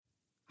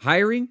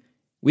Hiring?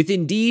 With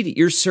Indeed,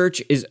 your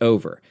search is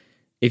over.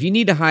 If you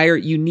need to hire,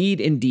 you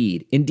need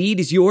Indeed. Indeed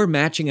is your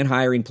matching and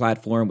hiring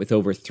platform with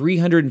over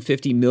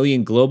 350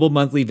 million global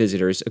monthly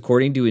visitors,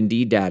 according to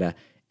Indeed data,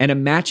 and a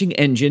matching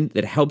engine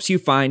that helps you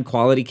find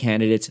quality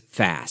candidates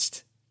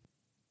fast.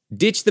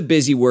 Ditch the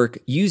busy work.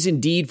 Use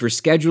Indeed for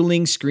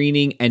scheduling,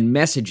 screening, and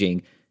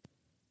messaging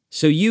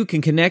so you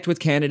can connect with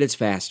candidates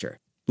faster.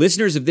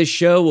 Listeners of this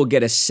show will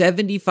get a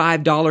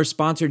 $75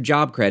 sponsored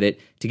job credit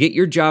to get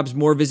your jobs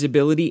more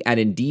visibility at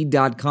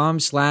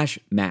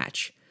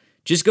Indeed.com/match.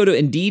 Just go to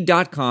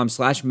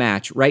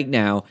Indeed.com/match right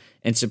now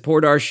and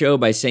support our show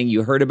by saying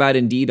you heard about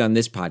Indeed on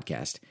this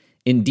podcast.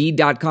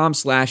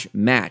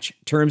 Indeed.com/match.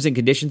 Terms and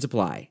conditions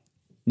apply.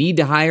 Need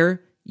to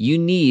hire? You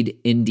need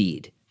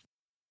Indeed.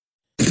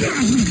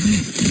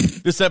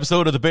 This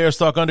episode of the Bears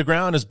Talk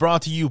Underground is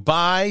brought to you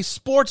by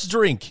Sports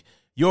Drink,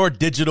 your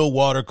digital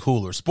water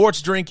cooler.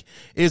 Sports Drink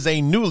is a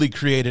newly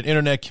created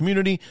internet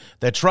community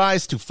that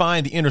tries to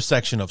find the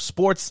intersection of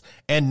sports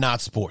and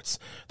not sports.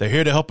 They're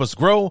here to help us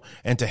grow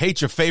and to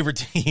hate your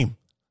favorite team.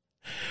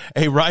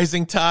 A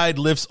rising tide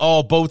lifts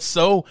all boats,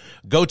 so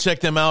go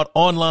check them out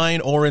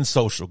online or in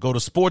social. Go to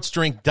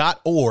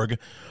sportsdrink.org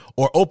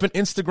or open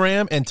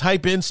Instagram and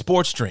type in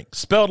Sports Drink,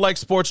 spelled like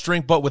sports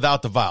drink but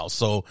without the vowels.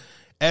 So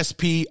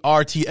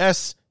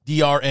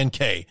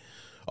SPRTSDRNK.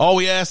 All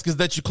we ask is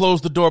that you close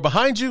the door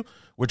behind you.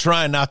 We're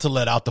trying not to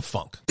let out the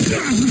funk.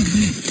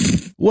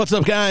 What's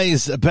up,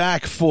 guys?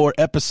 Back for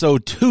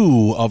episode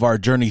 2 of our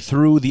journey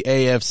through the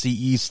AFC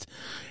East.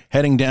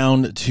 Heading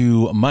down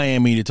to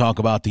Miami to talk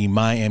about the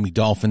Miami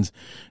Dolphins.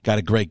 Got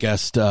a great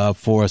guest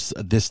for us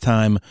this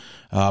time.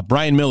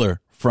 Brian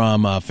Miller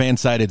from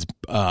Fansided's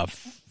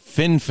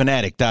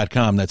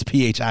finfanatic.com. That's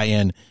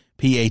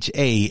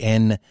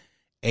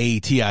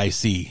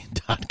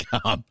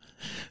PHINPHANATIC.com.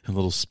 A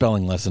little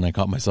spelling lesson I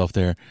caught myself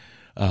there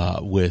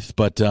with.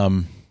 But,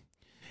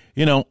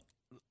 you know,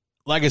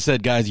 like I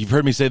said, guys, you've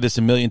heard me say this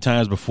a million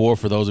times before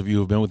for those of you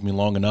who have been with me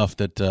long enough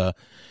that,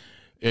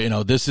 you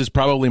know, this is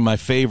probably my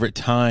favorite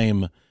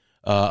time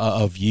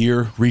of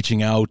year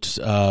reaching out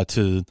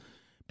to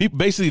people.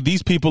 Basically,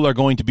 these people are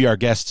going to be our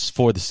guests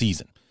for the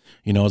season.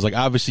 You know, it's like,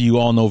 obviously you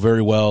all know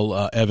very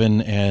well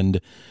Evan and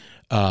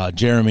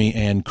Jeremy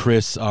and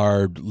Chris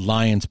are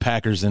Lions,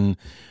 Packers, and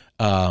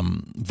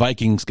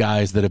Vikings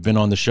guys that have been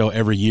on the show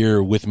every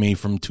year with me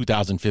from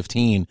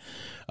 2015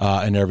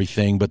 and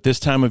everything. But this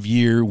time of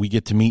year, we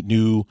get to meet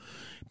new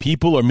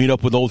people or meet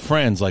up with old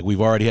friends. Like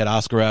we've already had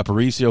Oscar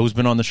Aparicio, who's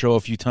been on the show a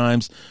few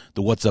times.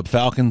 The What's Up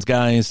Falcons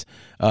guys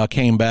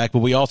came back, but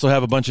we also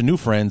have a bunch of new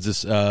friends,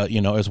 this,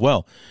 you know, as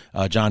well.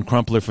 John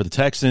Crumpler for the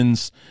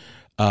Texans.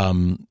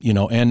 You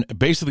know, and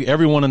basically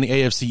everyone in the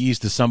AFC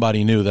East is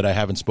somebody new that I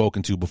haven't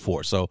spoken to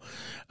before. So,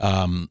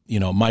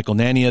 you know, Michael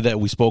Nania that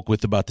we spoke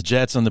with about the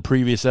Jets on the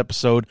previous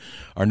episode,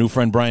 our new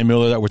friend Brian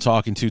Miller that we're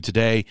talking to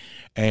today,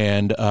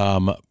 and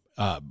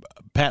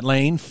Pat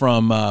Lane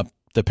from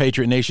the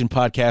Patriot Nation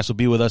podcast will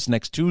be with us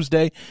next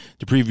Tuesday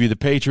to preview the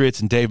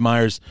Patriots, and Dave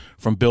Myers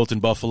from Built in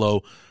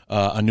Buffalo,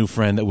 a new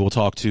friend that we'll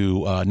talk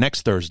to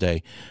next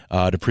Thursday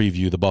to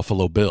preview the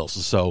Buffalo Bills.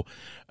 So,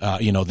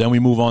 you know, then we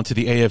move on to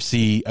the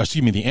the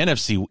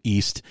NFC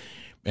East,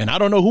 and I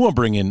don't know who I'm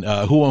bringing,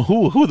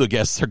 who the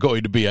guests are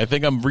going to be. I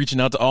think I'm reaching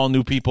out to all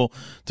new people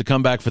to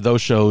come back for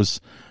those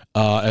shows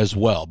as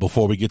well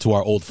before we get to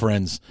our old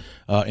friends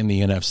in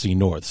the NFC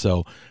North.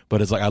 So,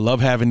 but it's like I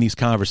love having these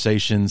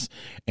conversations,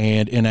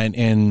 and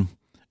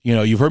you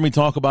know, you've heard me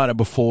talk about it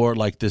before,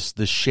 like this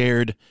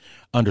shared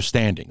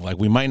understanding. Like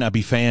we might not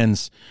be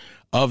fans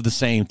of the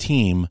same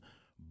team,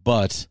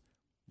 but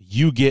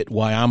you get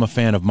why I'm a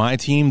fan of my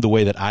team the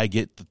way that I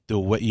get the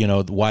way, you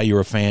know, why you're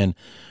a fan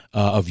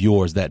of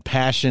yours. That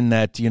passion,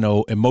 that, you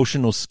know,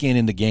 emotional skin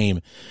in the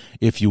game,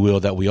 if you will,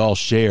 that we all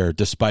share,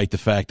 despite the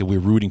fact that we're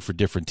rooting for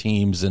different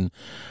teams and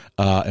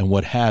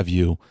what have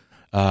you.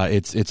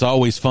 It's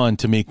always fun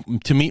to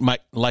meet my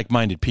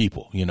like-minded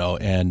people, you know,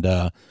 and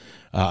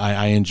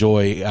I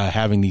enjoy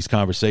having these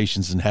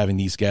conversations and having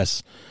these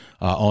guests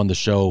on the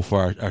show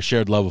for our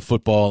shared love of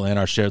football and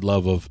our shared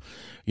love of,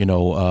 you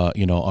know,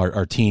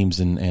 our teams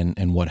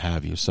and what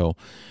have you. So,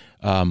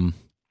 you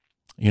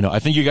know, I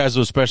think you guys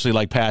will especially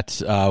like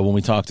Pat when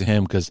we talk to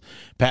him, because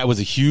Pat is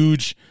a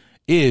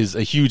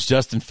huge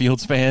Justin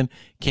Fields fan.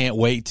 Can't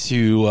wait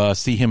to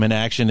see him in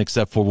action,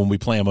 except for when we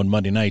play him on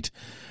Monday night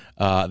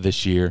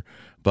this year.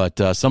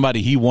 But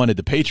somebody he wanted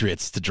the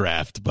Patriots to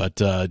draft, but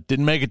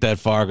didn't make it that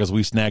far because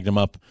we snagged him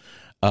up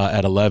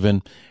at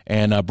 11.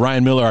 And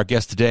Brian Miller, our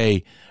guest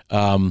today,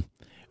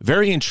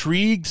 very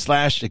intrigued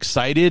 /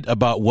 excited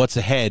about what's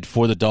ahead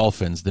for the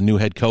Dolphins, the new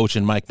head coach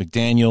and Mike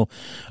McDaniel,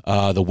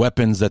 the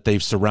weapons that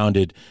they've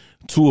surrounded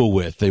Tua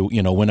with. They,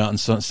 you know, went out and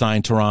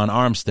signed Teron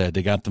Armstead.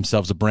 They got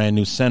themselves a brand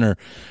new center.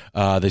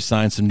 They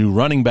signed some new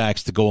running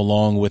backs to go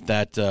along with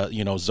that,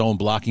 you know, zone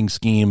blocking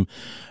scheme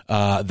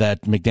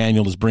that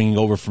McDaniel is bringing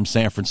over from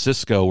San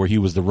Francisco, where he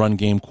was the run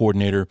game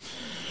coordinator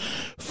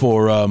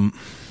for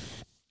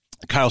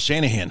Kyle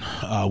Shanahan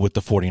with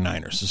the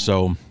 49ers.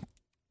 So,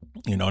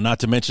 you know, not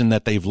to mention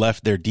that they've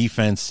left their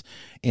defense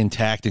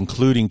intact,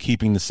 including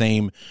keeping the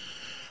same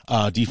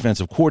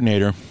defensive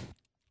coordinator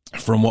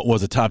from what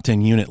was a top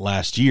 10 unit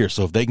last year.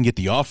 So if they can get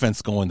the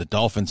offense going, the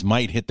Dolphins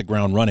might hit the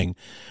ground running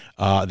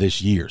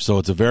this year. So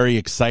it's a very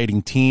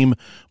exciting team,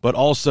 but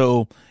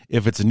also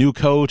if it's a new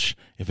coach,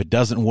 if it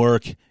doesn't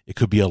work, it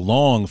could be a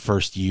long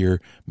first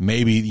year.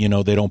 Maybe,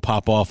 they don't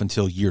pop off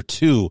until year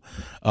 2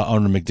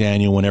 under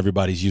McDaniel when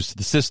everybody's used to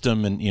the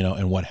system and,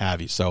 and what have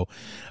you. So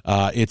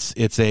it's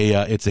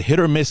a hit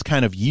or miss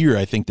kind of year,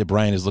 I think, that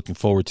Brian is looking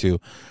forward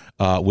to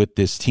with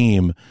this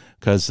team,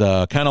 because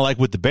kind of like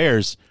with the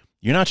Bears,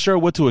 you're not sure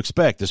what to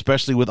expect,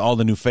 especially with all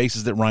the new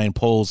faces that Ryan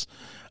Poles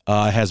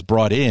has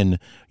brought in.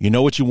 You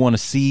know what you want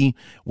to see.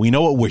 We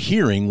know what we're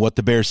hearing, what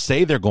the Bears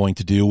say they're going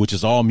to do, which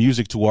is all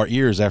music to our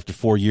ears after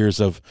 4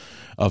 years of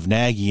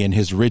Nagy and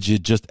his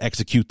rigid, just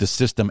execute the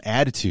system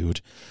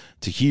attitude.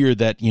 To hear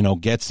that,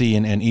 Getsy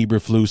and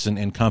Eberflus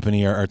and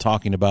company are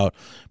talking about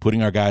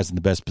putting our guys in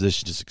the best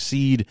position to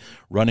succeed,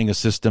 running a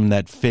system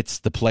that fits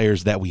the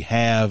players that we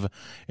have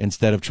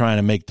instead of trying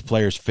to make the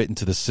players fit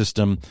into the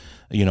system,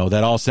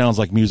 that all sounds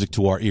like music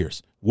to our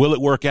ears. Will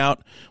it work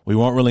out? We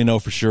won't really know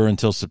for sure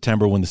until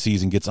September when the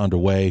season gets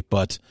underway,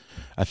 but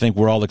I think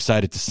we're all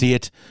excited to see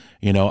it.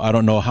 I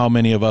don't know how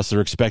many of us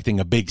are expecting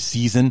a big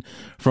season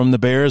from the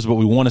Bears, but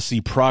we want to see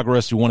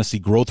progress. We want to see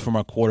growth from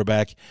our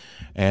quarterback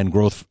and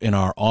growth in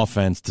our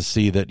offense to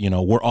see that,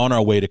 we're on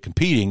our way to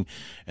competing.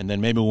 And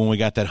then maybe when we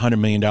got that $100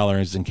 million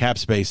in cap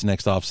space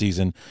next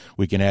offseason,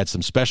 we can add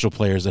some special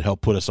players that help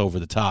put us over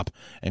the top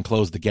and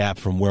close the gap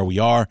from where we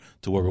are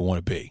to where we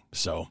want to be.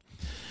 So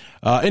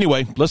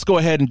anyway, let's go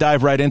ahead and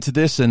dive right into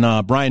this.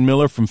 And Brian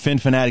Miller from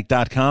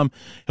FinFanatic.com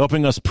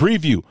helping us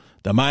preview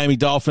the Miami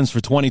Dolphins for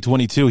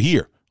 2022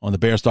 here on the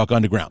Bears Talk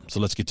Underground. So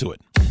let's get to it.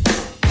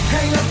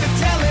 Hang up the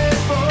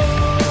telephone.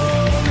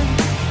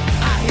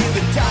 I hear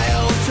the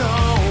dial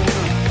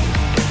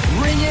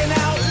tone ringing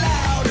out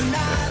loud, and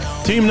I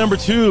don't... Team number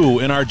 2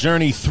 in our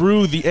journey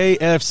through the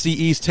AFC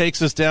East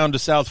takes us down to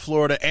South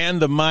Florida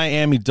and the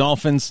Miami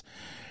Dolphins.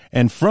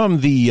 And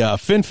from the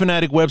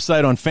FinFanatic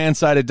website on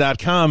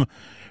Fansided.com,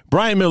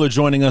 Brian Miller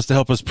joining us to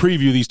help us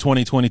preview these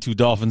 2022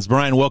 Dolphins.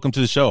 Brian, welcome to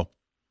the show.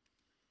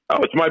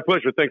 Oh, it's my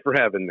pleasure. Thanks for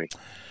having me.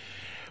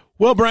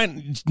 Well,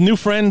 Brian, new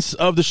friends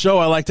of the show,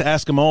 I like to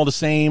ask them all the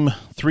same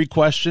 3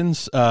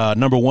 questions.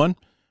 Number 1,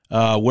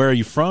 where are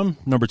you from?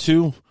 Number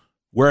 2,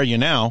 where are you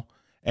now?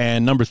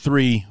 And number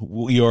 3,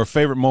 your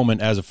favorite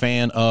moment as a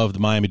fan of the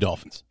Miami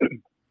Dolphins.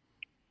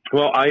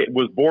 Well, I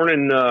was born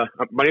in,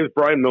 my name is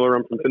Brian Miller.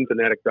 I'm from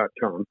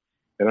Fansided.com,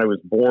 and I was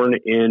born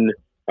in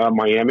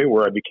Miami,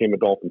 where I became a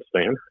Dolphins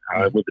fan.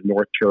 I live in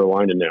North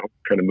Carolina now.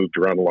 Kind of moved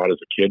around a lot as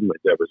a kid. My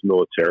dad was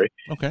military.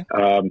 Okay.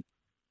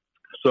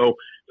 So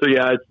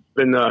yeah, it's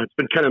been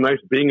kind of nice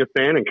being a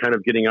fan and kind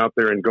of getting out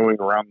there and going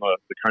around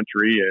the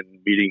country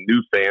and meeting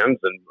new fans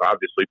and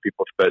obviously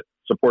people that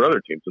support other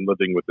teams and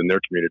living within their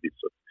communities.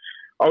 So it's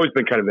always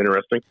been kind of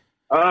interesting.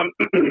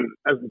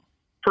 As a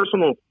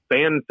personal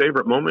fan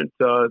favorite moment,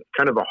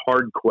 kind of a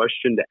hard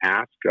question to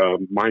ask.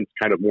 Mine's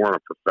kind of more on a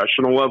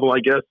professional level, I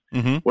guess.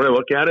 Mm-hmm. When I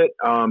look at it,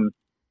 I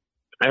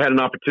had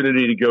an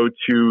opportunity to go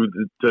to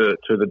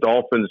the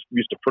Dolphins. We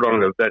used to put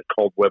on an event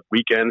called Web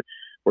Weekend,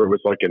 where it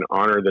was like an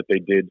honor that they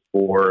did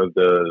for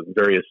the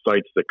various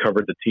sites that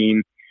covered the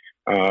team.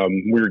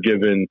 We were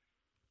given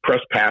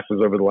press passes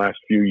over the last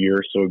few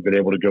years, so we've been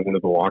able to go into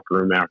the locker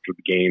room after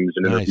the games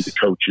and interview the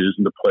coaches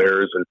and the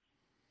players. And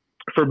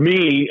for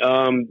me,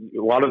 a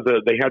lot of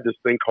they had this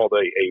thing called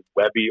a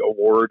Webby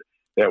Award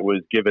that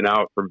was given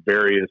out for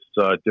various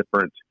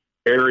different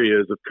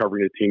areas of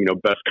covering the team,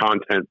 best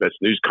content, best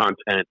news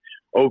content,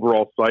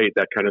 overall site,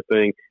 that kind of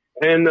thing.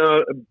 And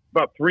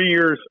about 3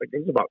 years, I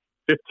guess about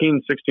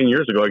 15, 16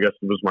 years ago, I guess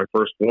it was my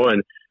first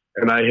one.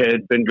 And I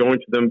had been going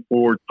to them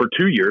for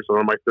 2 years. And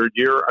on my third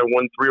year, I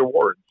won 3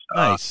 awards.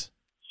 Nice.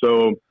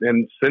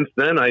 And since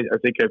then, I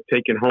think I've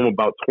taken home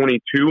about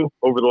 22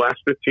 over the last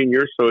 15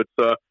 years. So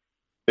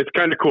it's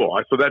kind of cool.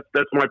 So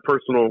that's my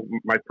personal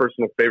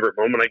favorite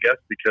moment, I guess,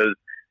 because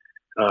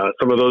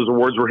some of those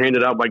awards were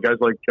handed out by guys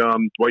like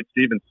Dwight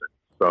Stevenson.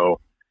 So,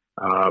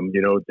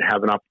 to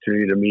have an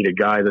opportunity to meet a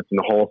guy that's in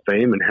the Hall of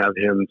Fame and have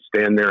him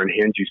stand there and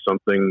hand you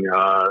something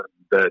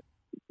that,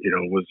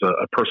 was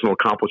a personal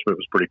accomplishment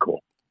was pretty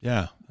cool.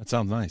 Yeah, that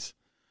sounds nice.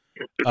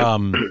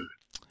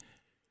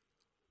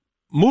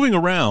 Moving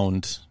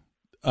around,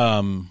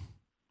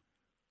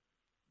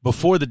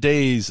 before the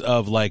days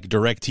of like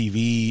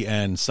DirecTV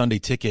and Sunday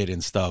Ticket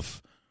and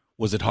stuff,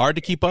 was it hard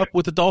to keep up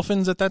with the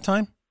Dolphins at that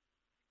time?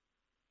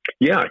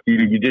 Yeah,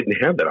 you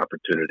didn't have that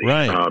opportunity.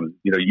 Right. I'm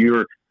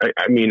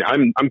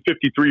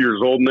 53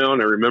 years old now,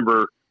 and I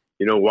remember,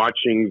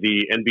 watching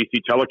the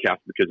NBC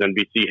telecast because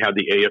NBC had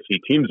the AFC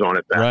teams on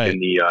it back in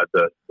the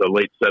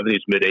late 70s,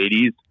 mid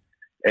 80s.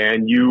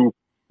 And you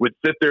would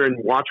sit there and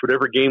watch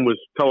whatever game was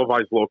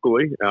televised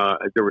locally.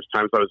 There was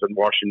times I was in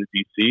Washington,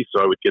 D.C.,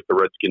 so I would get the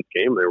Redskins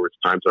game. There was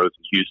times I was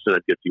in Houston,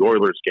 I'd get the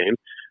Oilers game.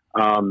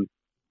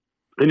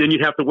 And then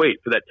you'd have to wait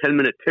for that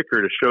 10-minute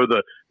ticker to show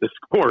the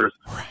scores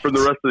for the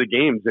rest of the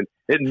games. And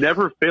it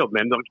never failed,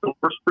 man. The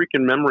first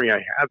freaking memory I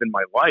have in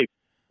my life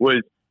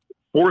was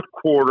fourth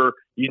quarter,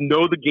 you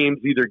know the game's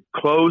either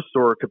close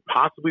or could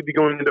possibly be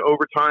going into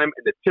overtime,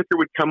 and the ticker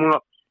would come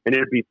up, and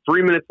it'd be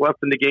 3 minutes left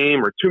in the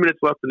game or 2 minutes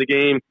left in the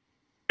game,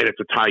 and it's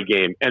a tie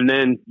game. And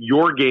then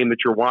your game that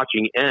you're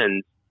watching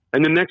ends,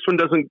 and the next one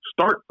doesn't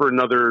start for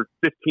another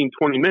 15,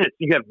 20 minutes.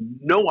 You have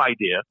no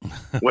idea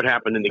what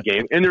happened in the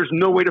game, and there's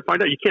no way to find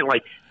out. You can't,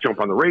 like,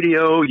 jump on the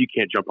radio. You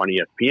can't jump on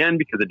ESPN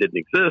because it didn't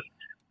exist.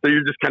 So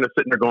you're just kind of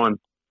sitting there going,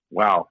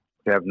 wow,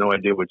 I have no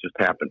idea what just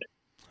happened.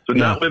 So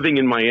not living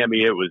in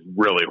Miami, it was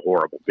really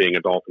horrible being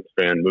a Dolphins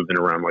fan, moving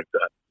around like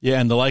that.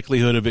 Yeah, and the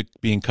likelihood of it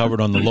being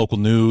covered on the local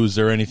news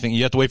or anything,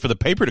 you have to wait for the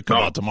paper to come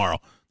out tomorrow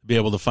to be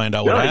able to find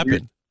out what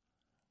happened.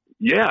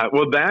 Yeah,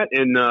 well, that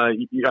and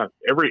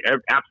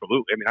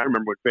absolutely. I mean, I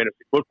remember when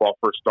fantasy football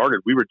first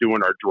started, we were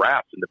doing our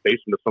drafts in the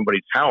basement of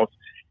somebody's house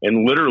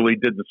and literally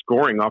did the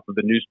scoring off of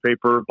the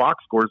newspaper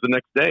box scores the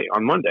next day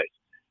on Mondays.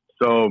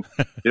 So,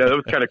 that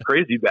was kind of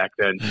crazy back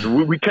then.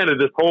 We kind of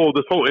this whole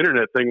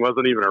internet thing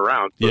wasn't even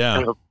around. So it's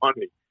kind of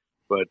funny,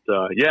 but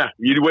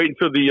you'd wait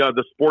until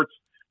the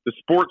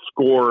sports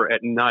score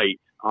at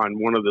night on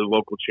one of the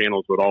local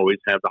channels would always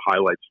have the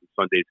highlights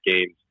from Sunday's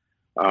games.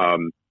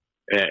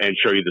 And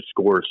show you the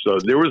scores. So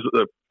there was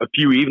a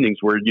few evenings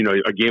where,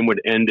 a game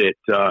would end at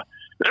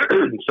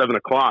 7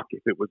 o'clock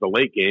if it was a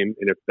late game.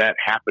 And if that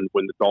happened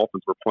when the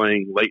Dolphins were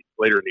playing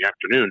later in the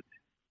afternoon,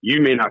 you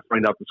may not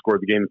find out the score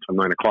of the game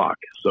until 9 o'clock.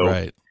 So,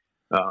 right.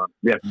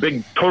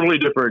 Big, totally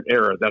different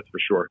era. That's for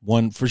sure.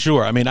 One for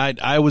sure. I mean, I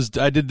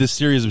did this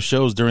series of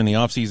shows during the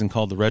off season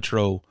called the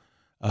Retro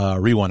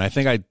Rewind. I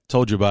think I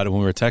told you about it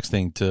when we were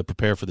texting to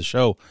prepare for the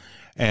show.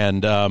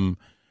 And,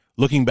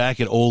 looking back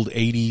at old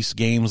 80s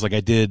games, like I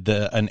did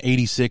an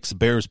 86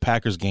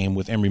 Bears-Packers game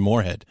with Emory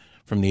Moorhead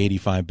from the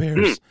 85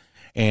 Bears,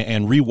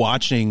 and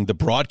rewatching the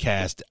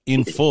broadcast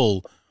in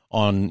full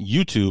on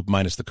YouTube,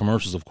 minus the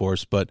commercials, of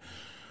course, but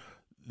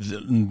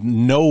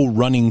no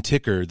running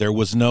ticker. There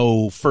was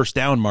no first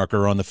down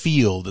marker on the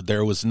field.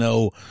 There was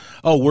no,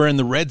 we're in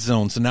the red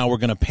zone, so now we're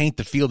going to paint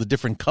the field a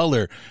different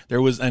color.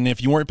 And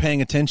if you weren't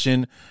paying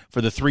attention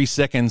for the 3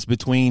 seconds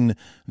between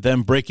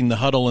them breaking the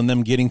huddle and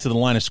them getting to the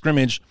line of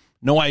scrimmage,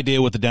 no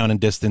idea what the down and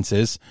distance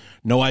is,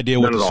 no idea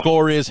what the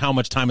score is, how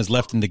much time is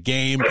left in the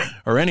game,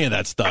 or any of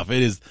that stuff.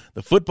 It is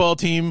the football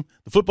team.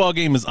 The football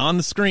game is on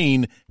the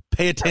screen.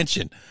 Pay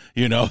attention.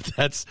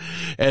 That's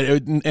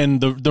and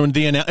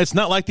the it's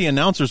not like the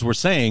announcers were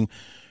saying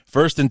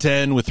 1st and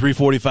 10 with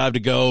 3:45 to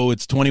go.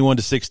 It's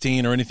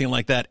 21-16 or anything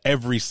like that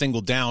every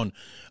single down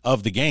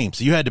of the game.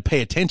 So you had to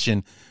pay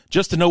attention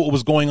just to know what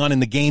was going on in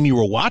the game you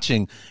were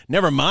watching.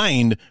 Never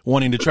mind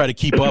wanting to try to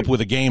keep up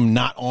with a game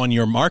not on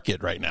your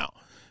market right now.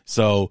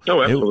 So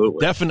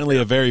definitely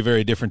a very,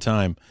 very different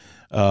time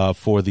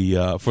for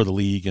the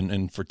league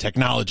and for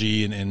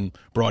technology and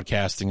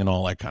broadcasting and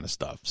all that kind of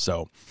stuff.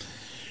 So,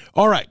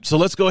 all right, so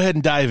let's go ahead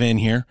and dive in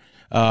here.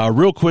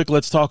 Real quick,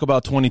 let's talk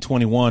about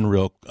 2021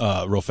 real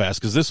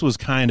fast, because this was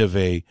kind of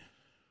a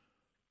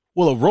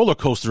roller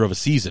coaster of a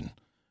season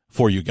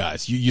for you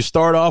guys. You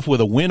start off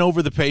with a win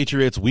over the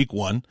Patriots week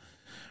 1,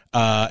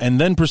 and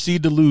then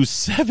proceed to lose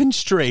 7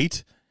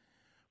 straight,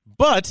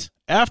 but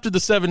after the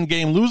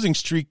 7-game losing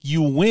streak,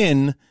 you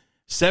win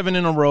 7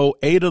 in a row,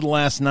 8 of the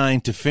last 9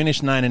 to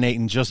finish 9-8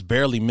 and just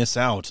barely miss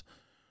out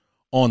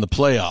on the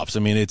playoffs. I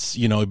mean, it's,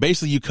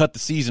 basically you cut the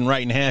season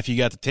right in half. You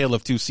got the tale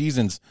of 2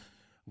 seasons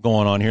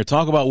going on here.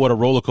 Talk about what a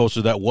roller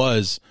coaster that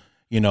was,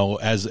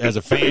 as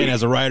a fan,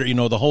 as a writer,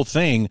 the whole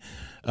thing.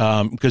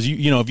 Because,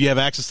 if you have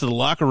access to the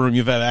locker room,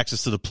 you have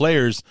access to the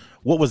players.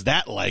 What was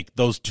that like,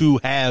 those 2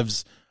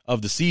 halves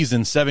of the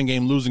season,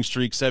 7-game losing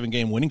streak,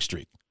 7-game winning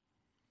streak?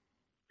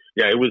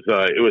 Yeah, it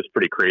was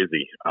pretty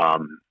crazy.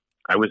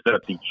 I was at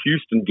the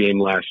Houston game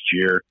last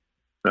year.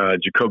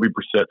 Jacoby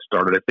Brissett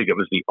started. I think it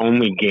was the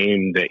only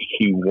game that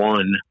he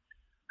won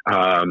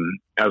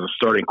as a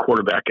starting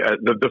quarterback.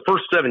 The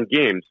first 7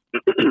 games,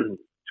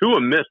 Tua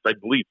missed, I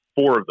believe,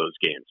 4 of those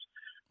games.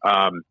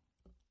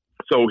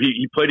 So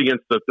he played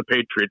against the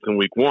Patriots in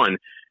week 1,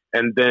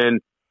 and then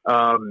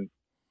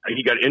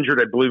he got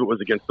injured. I believe it was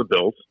against the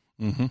Bills,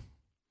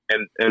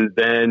 and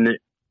then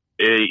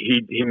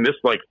he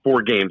missed like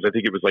 4 games. I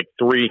think it was like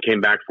 3,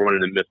 came back for 1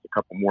 and then missed a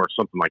couple more,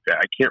 something like that.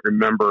 I can't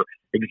remember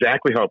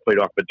exactly how it played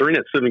off, but during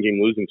that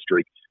 7-game losing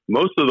streak,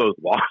 most of those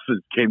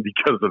losses came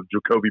because of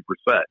Jacoby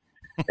Brissett.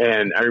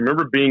 And I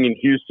remember being in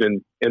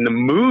Houston, and the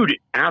mood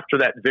after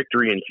that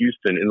victory in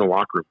Houston in the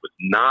locker room was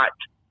not,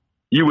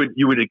 you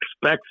would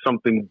expect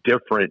something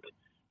different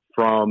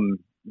from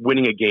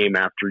winning a game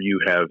after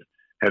you have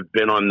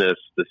been on this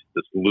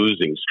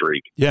losing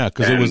streak. Yeah,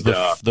 because it was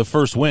the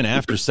first win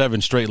after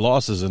 7 straight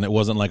losses, and it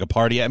wasn't like a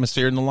party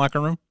atmosphere in the locker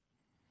room.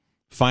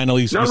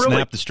 Finally,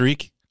 snapped the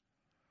streak.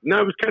 No,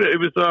 it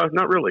was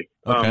not really.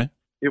 Okay.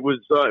 It was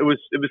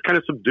kind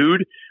of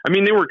subdued. I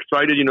mean, they were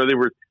excited.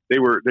 They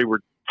were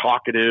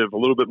talkative, a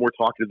little bit more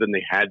talkative than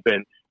they had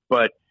been,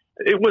 but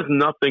it was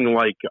nothing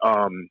like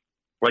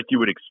you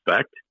would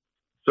expect.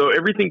 So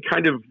everything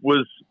kind of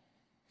was.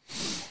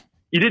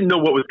 You didn't know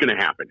what was going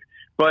to happen.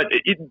 But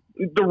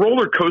the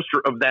roller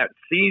coaster of that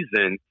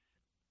season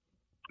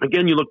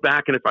again, you look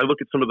back, and if I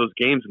look at some of those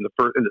games in the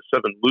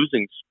 7-game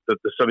losing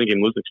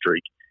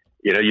streak,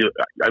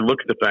 I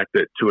look at the fact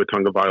that Tua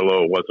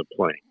Tagovailoa wasn't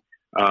playing.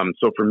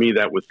 So for me,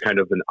 that was kind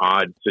of an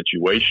odd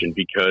situation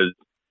because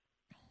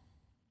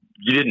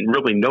you didn't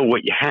really know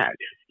what you had.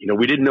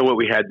 We didn't know what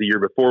we had the year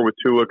before with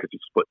Tua because he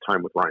split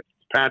time with Ryan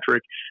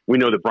Fitzpatrick. We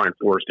know that Brian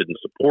Flores didn't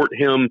support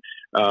him.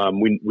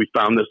 We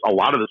found a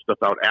lot of this stuff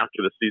out after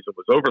the season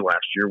was over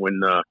last year when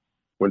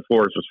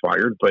Flores was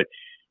fired. But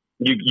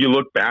you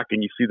look back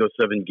and you see those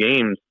 7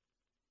 games,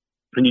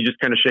 and you just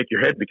kind of shake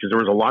your head because there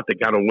was a lot that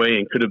got away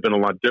and could have been a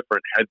lot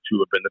different had to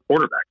have been the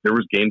quarterback. There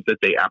was games that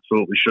they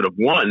absolutely should have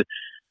won.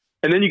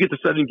 And then you get the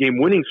 7-game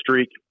winning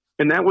streak,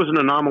 and that was an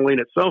anomaly in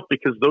itself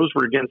because those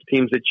were against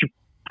teams that you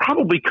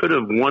probably could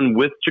have won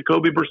with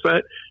Jacoby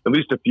Brissett, at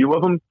least a few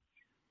of them.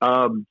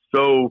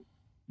 So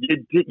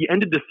you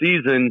ended the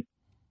season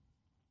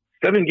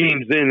 7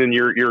 games in, and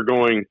you're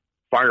going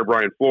fire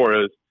Brian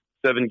Flores.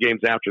 7 games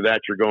after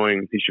that, you're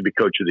going he should be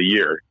coach of the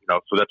year.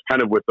 So that's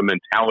kind of what the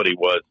mentality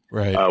was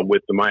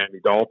with the Miami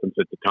Dolphins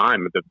at the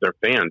time, their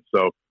fans.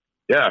 So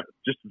yeah,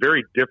 just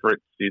very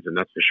different season,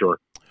 that's for sure.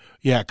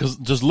 Yeah, because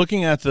just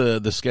looking at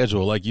the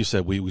schedule, like you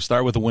said, we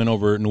start with a win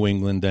over New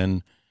England,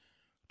 then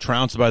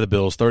trounced by the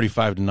Bills,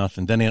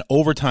 35-0. Then an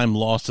overtime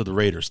loss to the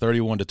Raiders,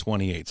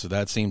 31-28. So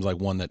that seems like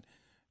one that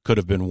could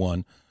have been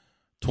won.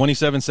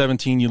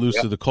 27-17, you lose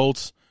to the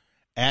Colts.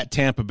 At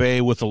Tampa Bay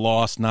with a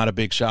loss, not a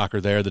big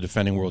shocker there, the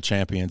defending world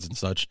champions and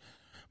such.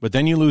 But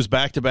then you lose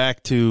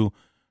back-to-back to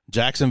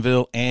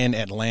Jacksonville and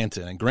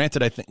Atlanta. And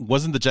granted, I think,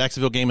 wasn't the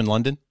Jacksonville game in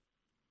London?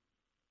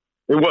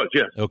 It was,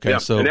 yes. Okay, yeah.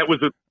 so. And that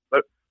was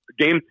a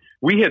game.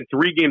 We had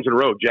 3 games in a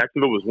row.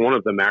 Jacksonville was one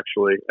of them,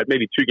 actually,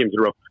 maybe 2 games in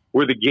a row,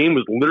 where the game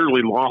was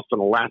literally lost on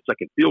a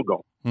last-second field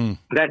goal.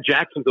 That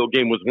Jacksonville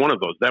game was one of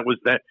those.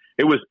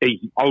 It was a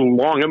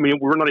long,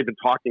 we're not even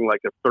talking like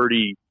a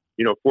 30,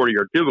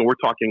 40-yard field goal. We're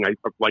talking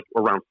like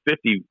around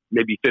 50,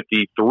 maybe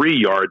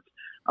 53 yards.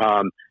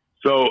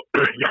 So,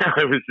 yeah,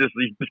 it was just,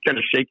 you just kind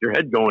of shake your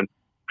head going,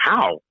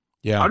 how?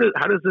 Yeah.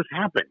 How does this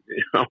happen?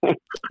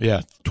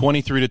 Yeah,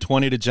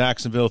 23-20 to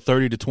Jacksonville,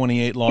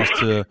 30-28 loss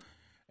to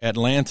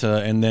Atlanta,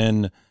 and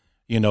then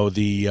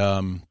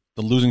the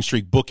losing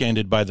streak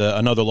bookended by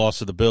another loss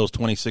to the Bills,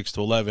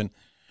 26-11.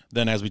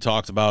 Then, as we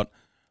talked about,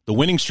 the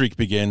winning streak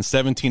begins,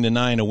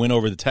 17-9, a win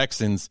over the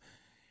Texans,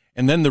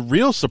 and then the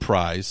real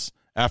surprise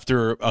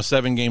after a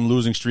 7-game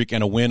losing streak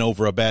and a win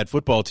over a bad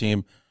football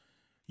team,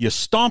 you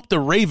stomped the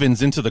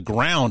Ravens into the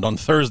ground on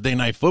Thursday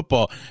Night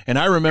Football. And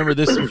I remember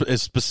this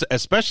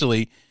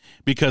especially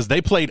because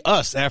they played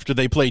us after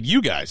they played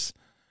you guys.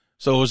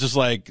 So it was just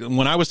like,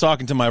 when I was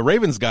talking to my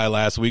Ravens guy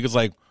last week, it's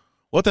like,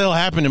 what the hell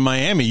happened in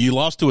Miami? You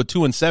lost to a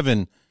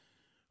 2-7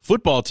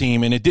 football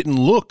team, and it didn't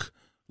look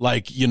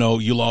like, you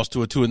lost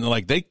to a 2, and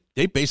like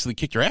they basically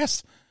kicked your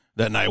ass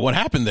that night. What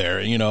happened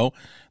there?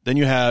 Then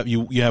you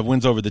have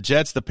wins over the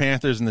Jets, the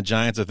Panthers, and the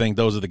Giants. I think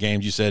those are the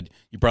games you said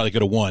you probably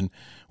could have won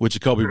with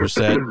Jacoby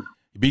Brissett.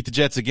 You beat the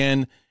Jets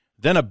again.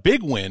 Then a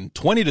big win,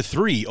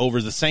 20-3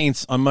 over the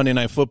Saints on Monday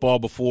Night Football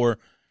before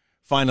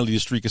finally the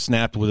streak is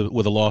snapped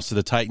with a loss to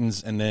the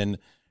Titans, and then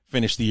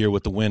finish the year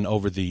with the win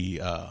over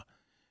the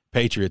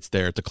Patriots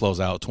there to close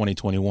out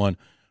 2021,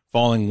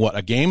 falling,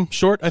 a game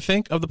short, I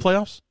think, of the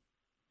playoffs?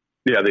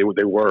 Yeah,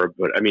 they were.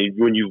 But,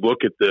 when you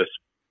look at this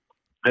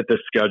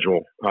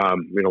schedule,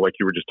 like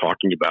you were just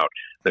talking about,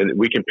 then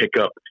we can pick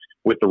up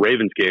with the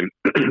Ravens game.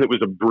 It was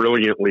a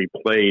brilliantly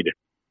played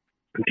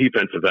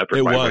defensive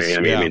effort by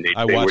Miami. Yeah.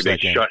 They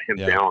shut him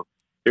down.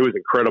 It was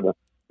incredible.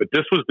 But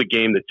this was the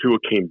game that Tua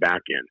came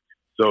back in.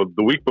 So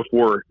the week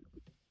before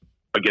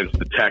against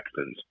the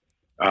Texans,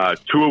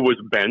 Tua was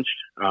benched.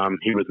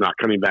 He was not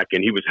coming back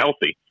in. He was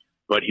healthy,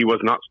 but he was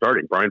not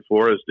starting. Brian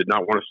Flores did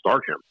not want to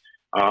start him.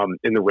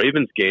 In the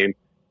Ravens game,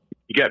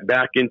 he got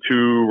back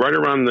into right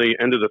around the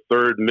end of the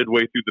third,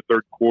 midway through the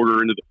third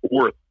quarter into the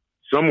fourth.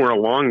 Somewhere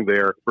along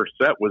there,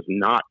 Brissett was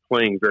not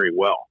playing very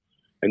well,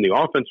 and the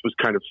offense was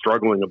kind of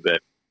struggling a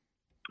bit.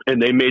 And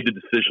they made the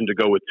decision to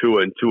go with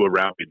Tua, and Tua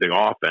rallied the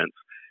offense,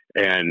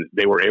 and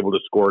they were able to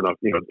score enough,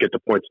 get the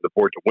points to the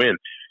board to win.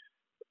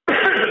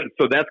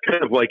 So that's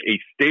kind of like a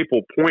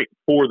staple point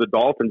for the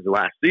Dolphins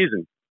last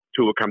season.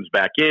 Tua comes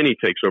back in, he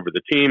takes over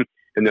the team,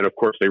 and then, of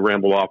course, they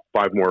ramble off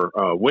 5 more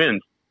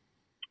wins.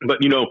 But,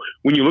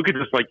 when you look at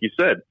this, like you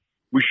said,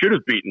 we should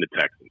have beaten the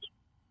Texans.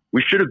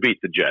 We should have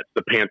beat the Jets,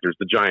 the Panthers,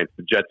 the Giants,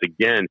 the Jets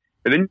again.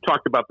 And then you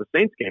talked about the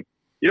Saints game.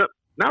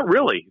 Not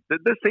really.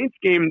 The Saints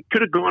game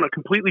could have gone a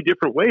completely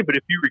different way. But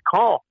if you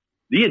recall,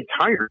 the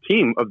entire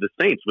team of the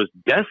Saints was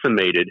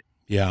decimated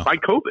by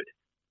COVID.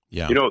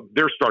 Yeah.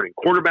 Their starting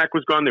quarterback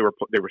was gone. They were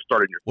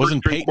starting your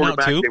Wasn't first-string Peyton out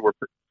quarterback. too? They were,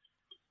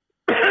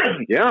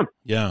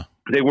 yeah.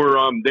 They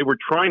were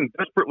trying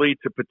desperately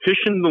to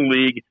petition the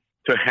league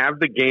to have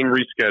the game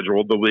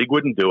rescheduled. The league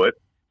wouldn't do it.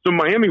 So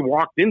Miami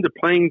walked into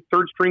playing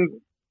third-string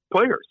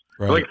players.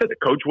 Right. Like I said, the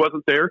coach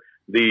wasn't there.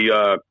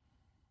 The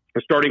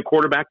starting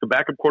quarterback, the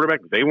backup quarterback,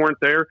 they weren't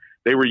there.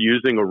 They were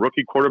using a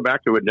rookie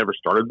quarterback who had never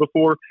started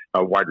before.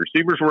 Wide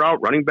receivers were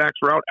out. Running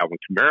backs were out. Alvin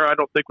Kamara, I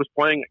don't think, was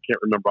playing. I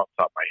can't remember off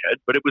the top of my head.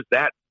 But it was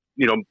that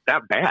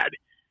that bad.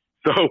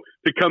 So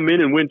to come in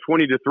and win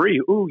 20-3,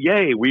 ooh,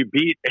 yay, we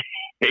beat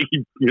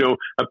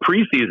a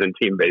preseason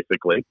team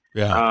basically.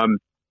 Yeah.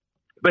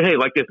 But hey,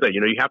 like I said,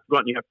 you have to go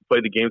out and you have to play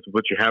the games with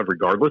what you have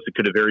regardless. It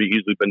could have very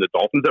easily been the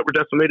Dolphins that were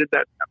decimated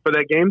for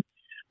that game.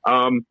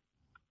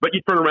 But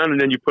you turn around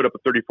and then you put up a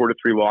 34-3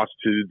 loss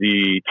to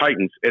the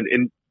Titans.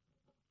 And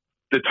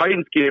the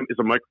Titans game is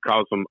a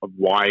microcosm of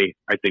why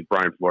I think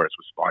Brian Flores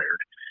was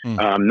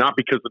fired. Not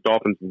because the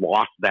Dolphins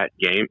lost that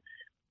game,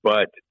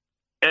 but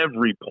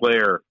every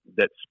player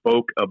that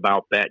spoke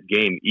about that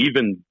game,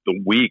 even the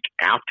week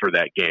after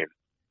that game,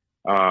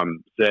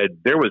 said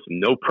there was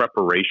no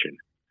preparation.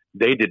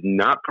 They did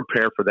not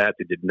prepare for that.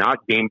 They did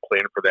not game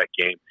plan for that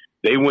game.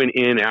 They went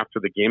in after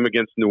the game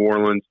against New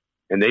Orleans,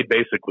 and they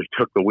basically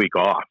took the week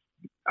off.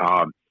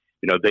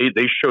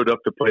 They showed up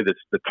to play the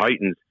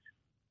Titans,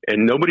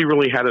 and nobody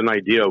really had an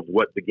idea of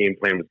what the game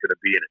plan was going to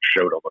be, and it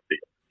showed on the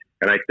field.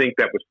 And I think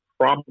that was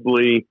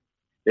probably,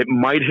 it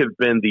might have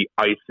been the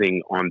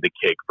icing on the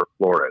cake for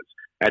Flores.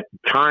 At the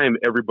time,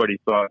 everybody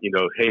thought,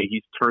 hey,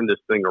 he's turned this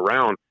thing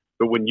around.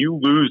 But when you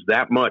lose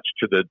that much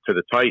to the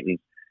Titans,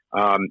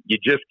 you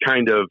just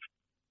kind of,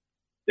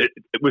 it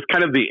was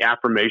kind of the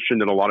affirmation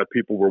that a lot of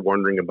people were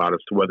wondering about as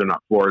to whether or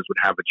not Flores would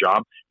have a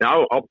job.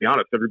 Now, I'll be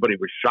honest, everybody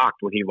was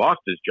shocked when he lost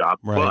his job.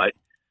 Right.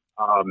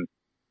 But,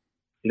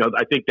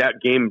 I think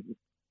that game,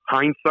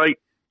 hindsight,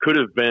 could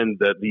have been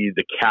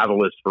the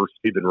catalyst for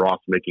Stephen Ross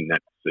making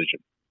that decision.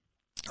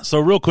 So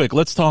real quick,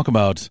 let's talk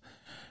about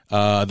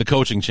the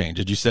coaching change.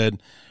 As you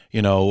said,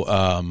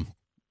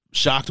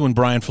 shocked when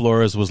Brian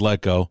Flores was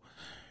let go,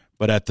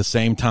 but at the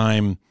same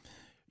time,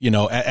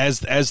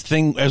 as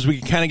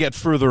we kind of get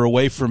further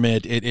away from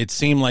it, it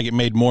seemed like it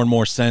made more and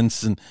more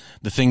sense, and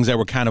the things that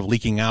were kind of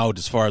leaking out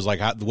as far as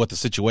like what the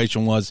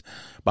situation was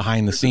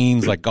behind the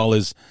scenes, like all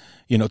his,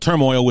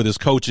 turmoil with his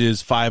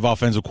coaches, 5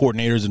 offensive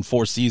coordinators in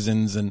 4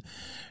 seasons, and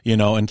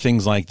and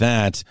things like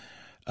that.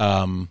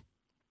 Because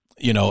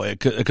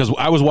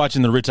I was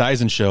watching the Rich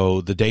Eisen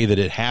show the day that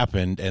it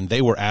happened, and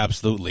they were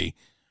absolutely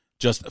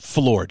just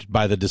floored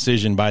by the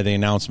decision, by the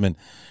announcement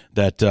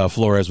that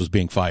Flores was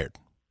being fired.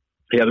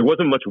 Yeah, there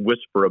wasn't much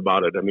whisper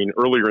about it. I mean,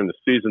 earlier in the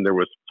season, there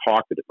was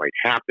talk that it might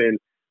happen.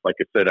 Like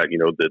I said,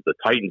 the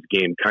Titans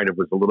game kind of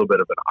was a little bit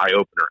of an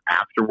eye-opener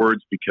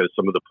afterwards because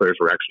some of the players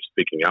were actually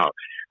speaking out.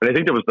 And I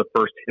think that was the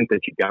first hint that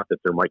you got that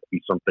there might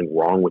be something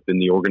wrong within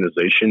the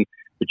organization,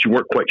 but you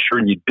weren't quite sure,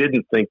 and you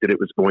didn't think that it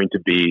was going to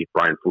be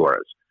Brian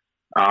Flores.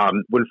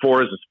 When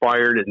Flores is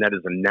fired and that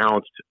is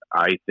announced,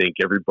 I think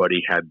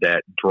everybody had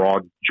that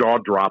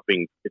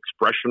jaw-dropping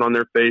expression on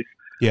their face.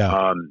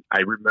 Yeah. I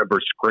remember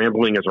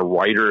scrambling as a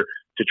writer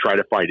to try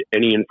to find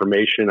any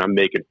information. I'm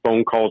making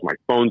phone calls. My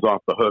phone's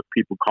off the hook.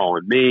 People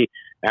calling me,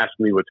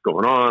 asking me what's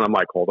going on. I'm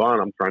like, hold on.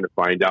 I'm trying to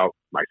find out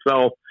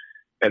myself.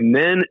 And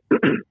then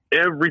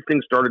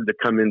everything started to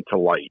come into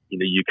light.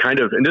 You kind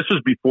of, and this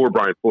was before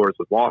Brian Flores'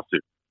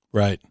 lawsuit.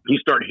 Right. You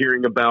start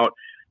hearing about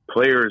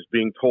players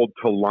being told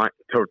to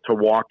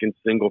walk in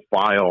single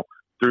file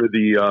through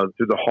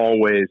the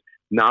hallways,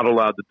 not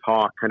allowed to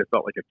talk. Kind of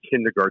felt like a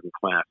kindergarten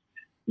class.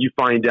 You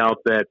find out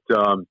that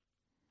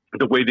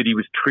the way that he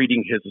was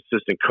treating his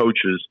assistant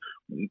coaches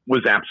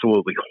was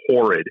absolutely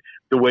horrid.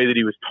 The way that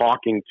he was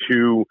talking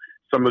to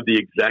some of the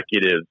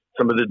executives,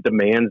 some of the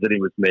demands that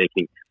he was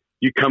making.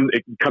 You come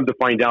to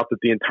find out that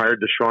the entire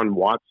Deshaun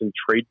Watson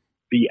trade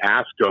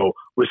fiasco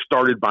was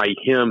started by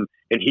him,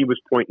 and he was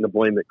pointing the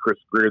blame at Chris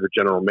Greer, the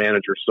general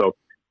manager. So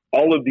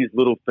all of these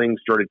little things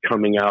started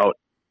coming out,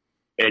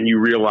 and you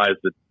realize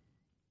that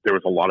there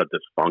was a lot of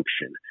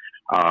dysfunction.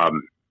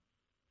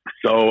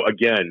 So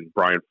again,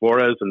 Brian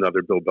Flores,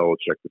 another Bill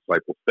Belichick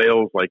disciple,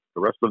 fails like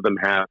the rest of them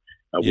have.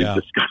 We've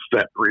discussed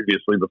that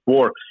previously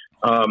before.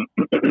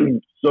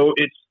 So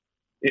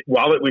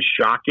while it was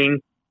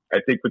shocking, I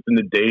think within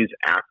the days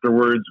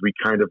afterwards, we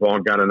kind of all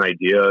got an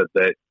idea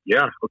that,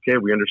 yeah, okay,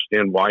 we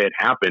understand why it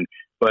happened.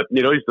 But,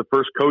 he's the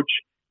first coach,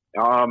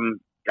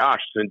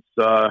 since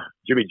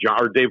Jimmy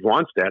John or Dave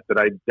Wannstedt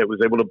that was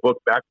able to book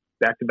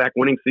back-to-back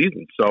winning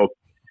seasons. So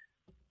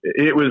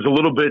it was a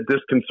little bit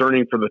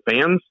disconcerting for the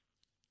fans.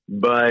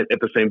 But at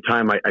the same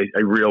time, I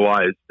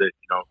realized that,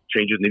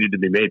 changes needed to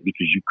be made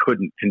because you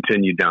couldn't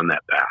continue down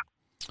that path.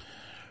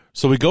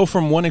 So we go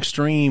from one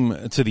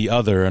extreme to the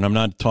other, and I'm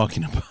not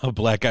talking about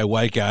black guy,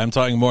 white guy. I'm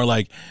talking more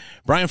like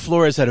Brian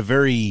Flores had a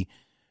very,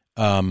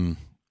 I don't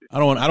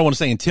want to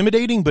say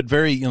intimidating, but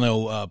very,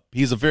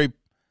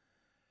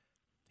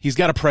 he's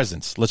got a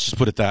presence. Let's just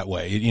put it that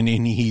way. And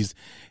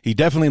he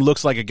definitely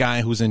looks like a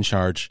guy who's in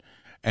charge.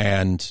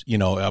 And,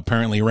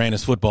 apparently ran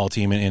his football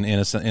team in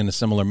a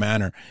similar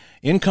manner.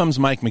 In comes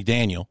Mike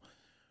McDaniel,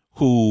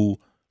 who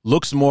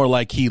looks more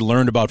like he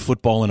learned about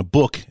football in a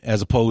book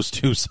as opposed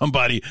to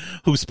somebody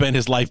who spent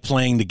his life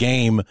playing the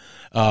game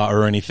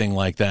or anything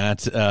like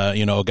that.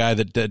 A guy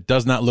that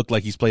does not look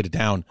like he's played it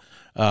down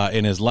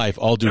in his life.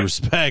 All due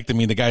respect. I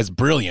mean, the guy's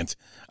brilliant,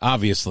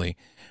 obviously.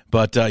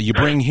 But you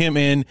bring him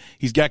in.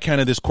 He's got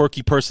kind of this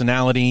quirky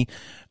personality.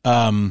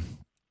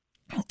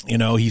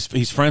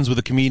 He's friends with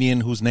a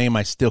comedian whose name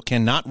I still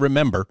cannot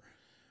remember.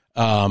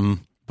 But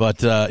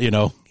But,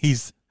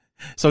 he's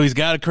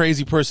got a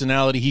crazy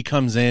personality. He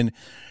comes in.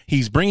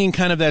 He's bringing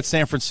kind of that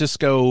San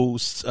Francisco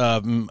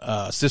system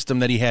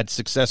that he had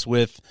success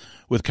with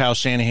Kyle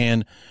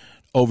Shanahan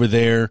over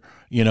there.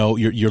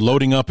 You're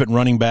loading up at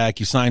running back.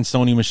 You sign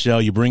Sony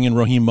Michel. You bring in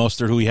Raheem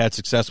Mostert, who he had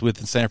success with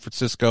in San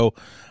Francisco.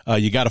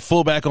 You got a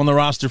fullback on the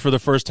roster for the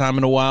first time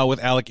in a while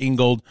with Alec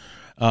Ingold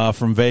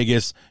from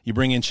Vegas. You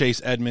bring in Chase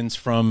Edmonds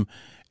from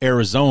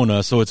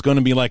Arizona. So it's going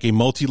to be like a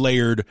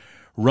multi-layered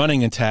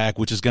running attack,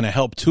 which is going to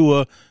help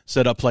Tua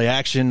set up play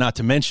action. Not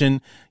to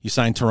mention, you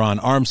signed Teron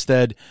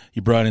Armstead.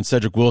 You brought in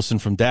Cedric Wilson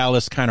from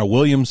Dallas, Connor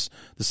Williams,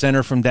 the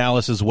center from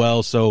Dallas as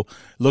well. So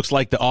looks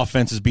like the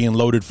offense is being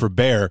loaded for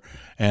bear,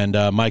 and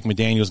Mike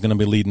McDaniel is going to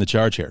be leading the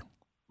charge here.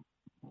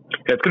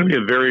 Yeah, it's going to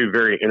be a very,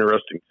 very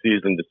interesting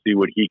season to see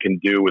what he can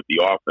do with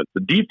the offense.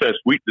 The defense,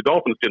 the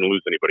Dolphins didn't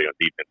lose anybody on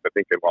defense. I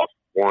think they lost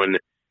one,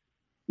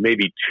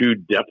 maybe two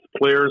depth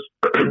players,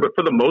 but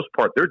for the most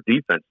part, their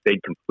defense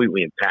stayed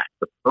completely intact.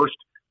 The first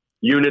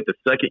unit, the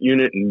second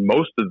unit, and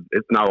most of,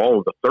 if not all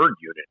of the third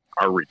unit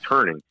are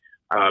returning.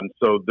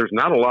 So there's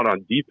not a lot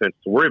on defense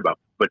to worry about.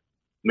 But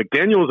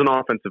McDaniel is an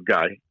offensive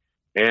guy,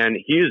 and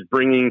he is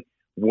bringing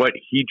what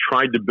he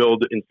tried to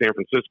build in San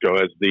Francisco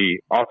as the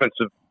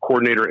offensive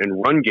coordinator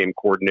and run game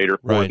coordinator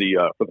for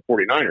the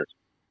 49ers.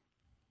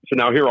 So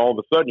now here, all of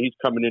a sudden, he's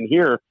coming in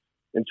here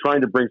and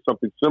trying to bring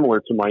something similar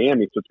to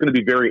Miami. So it's going to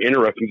be very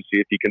interesting to see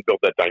if he can build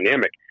that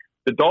dynamic.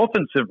 The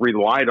Dolphins have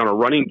relied on a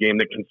running game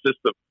that consists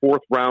of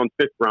 4th round,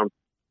 5th round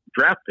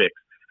draft picks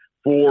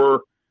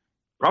for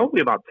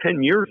probably about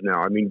 10 years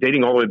now. I mean,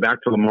 dating all the way back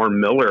to Lamar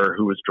Miller,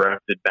 who was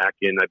drafted back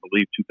in, I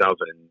believe,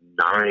 2009,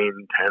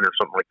 10 or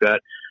something like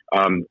that.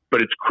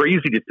 But it's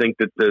crazy to think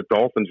that the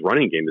Dolphins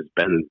running game has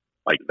been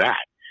like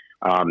that.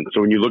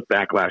 So when you look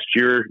back last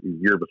year,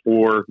 year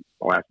before,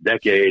 the last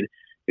decade,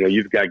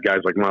 you've got guys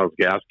like Myles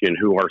Gaskin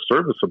who are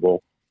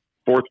serviceable,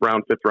 4th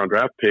round, 5th round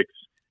draft picks,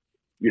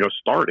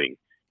 starting.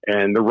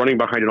 And they're running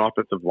behind an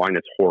offensive line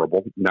that's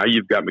horrible. Now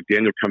you've got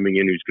McDaniel coming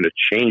in who's going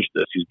to change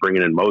this. He's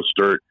bringing in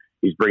Mostert.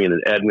 He's bringing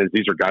in Edmonds.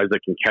 These are guys that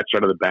can catch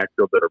out of the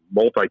backfield, that are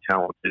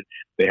multi-talented.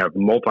 They have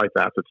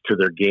multi-facets to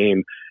their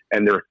game,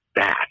 and they're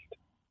fast.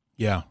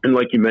 Yeah. And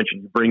like you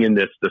mentioned, you bring in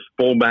this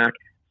fullback.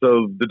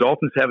 So the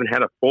Dolphins haven't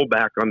had a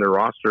fullback on their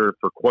roster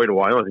for quite a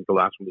while. I think the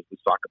last one was the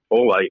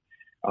Sakapolite.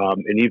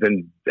 And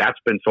even that's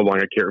been so long,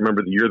 I can't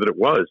remember the year that it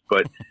was.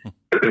 But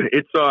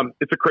it's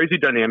a crazy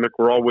dynamic.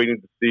 We're all waiting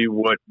to see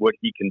what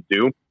he can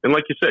do. And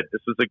like you said,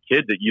 this is a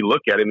kid that you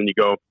look at him and you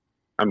go,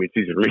 I mean, it's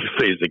easy for me to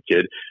say he's a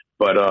kid,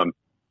 but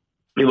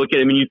you look at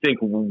him and you think,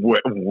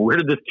 where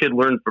did this kid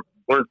learn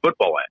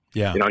football at?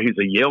 Yeah. He's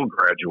a Yale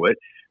graduate.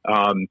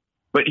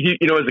 But he,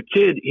 as a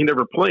kid, he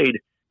never played.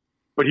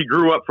 But he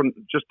grew up from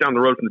just down the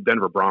road from the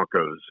Denver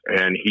Broncos,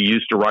 and he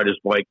used to ride his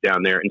bike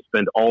down there and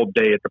spend all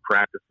day at the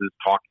practices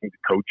talking to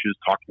coaches,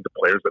 talking to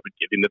players that would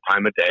give him the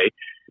time of day.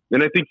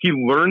 And I think he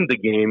learned the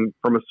game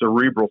from a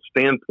cerebral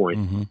standpoint.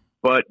 Mm-hmm.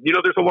 But,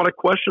 there's a lot of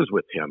questions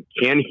with him.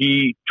 Can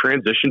he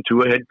transition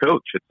to a head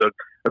coach? It's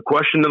a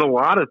question that a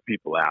lot of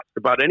people ask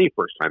about any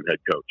first-time head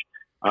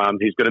coach.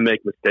 He's going to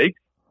make mistakes.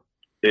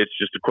 It's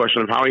just a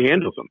question of how he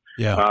handles them.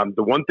 Yeah.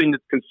 The one thing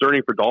that's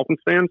concerning for Dolphins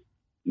fans,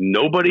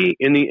 nobody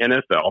in the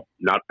NFL,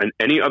 not in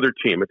any other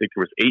team. I think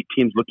there was 8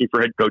 teams looking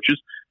for head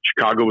coaches.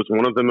 Chicago was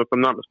one of them, if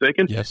I'm not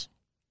mistaken. Yes.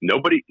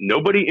 Nobody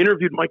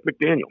interviewed Mike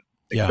McDaniel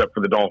except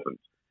for the Dolphins.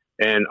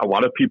 And a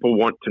lot of people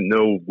want to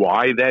know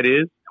why that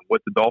is and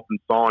what the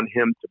Dolphins saw in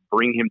him to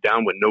bring him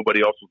down when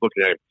nobody else was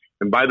looking at him.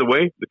 And by the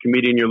way, the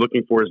comedian you're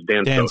looking for is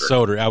Dan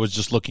Soder. I was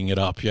just looking it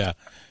up. Yeah.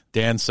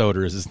 Dan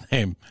Soder is his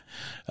name.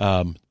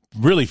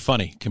 Really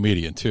funny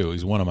comedian, too.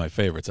 He's one of my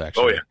favorites,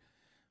 actually. Oh, yeah.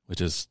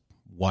 Which is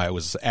why it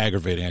was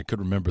aggravating. I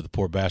couldn't remember the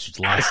poor bastard's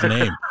last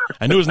name.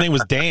 I knew his name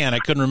was Dan. I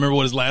couldn't remember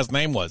what his last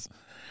name was.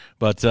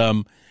 But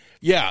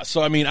yeah,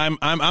 so I mean,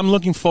 I'm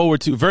looking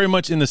forward to very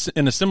much in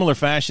a similar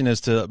fashion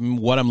as to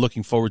what I'm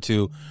looking forward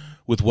to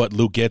with what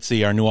Luke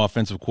Getsy, our new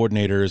offensive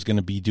coordinator, is going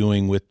to be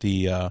doing with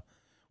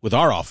with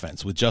our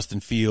offense, with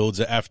Justin Fields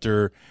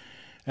after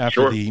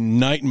the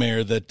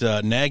nightmare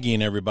that Nagy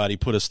and everybody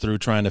put us through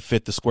trying to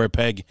fit the square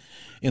peg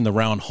in the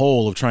round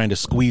hole of trying to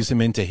squeeze him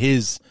into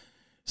his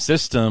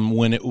system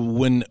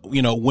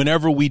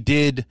whenever we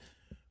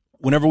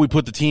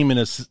put the team in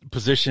a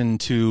position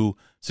to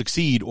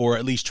succeed or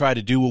at least try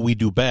to do what we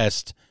do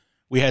best,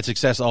 we had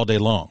success all day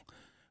long.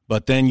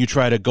 But then you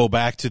try to go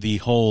back to the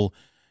whole,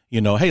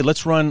 hey,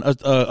 let's run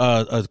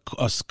a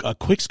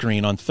quick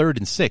screen on 3rd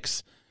and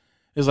 6.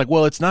 It's like,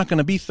 well, it's not going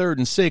to be 3rd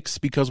and 6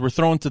 because we're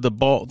throwing the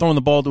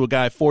ball to a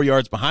guy 4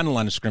 yards behind the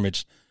line of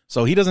scrimmage.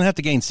 So he doesn't have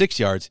to gain 6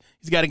 yards.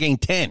 He's got to gain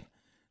 10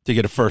 to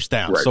get a first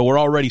down. Right. So we're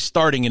already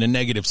starting in a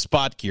negative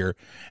spot here.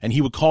 And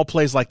he would call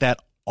plays like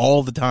that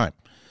all the time.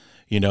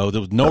 There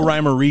was no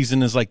rhyme or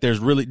reason. It's like there's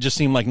really just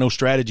seemed like no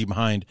strategy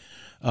behind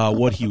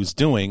what he was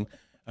doing.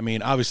 I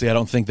mean, obviously, I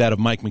don't think that of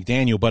Mike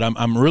McDaniel, but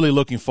I'm really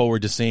looking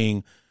forward to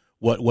seeing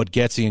what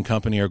Getsy and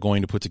company are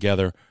going to put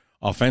together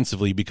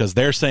offensively because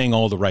they're saying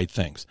all the right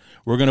things.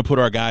 We're going to put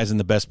our guys in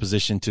the best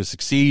position to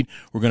succeed.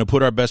 We're going to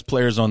put our best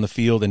players on the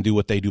field and do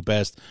what they do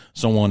best,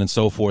 so on and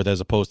so forth, as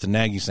opposed to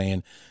Nagy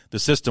saying the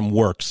system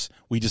works.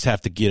 We just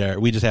have to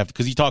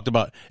because he talked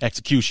about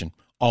execution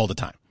all the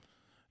time.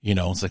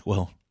 It's like,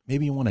 well,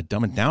 maybe you want to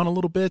dumb it down a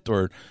little bit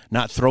or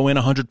not throw in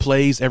 100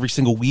 plays every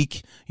single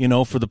week,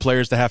 for the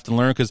players to have to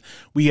learn, because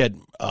we had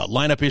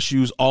lineup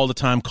issues all the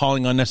time,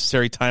 calling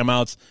unnecessary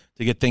timeouts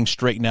to get things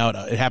straightened out.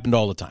 It happened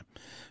all the time.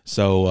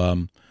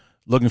 So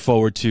looking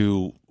forward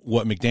to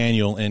what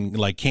McDaniel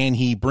and can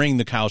he bring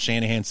the Kyle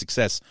Shanahan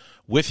success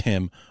with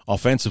him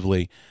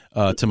offensively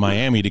to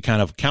Miami to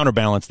kind of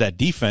counterbalance that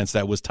defense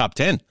that was top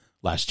 10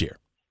 last year.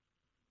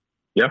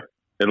 Yeah.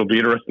 It'll be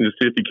interesting to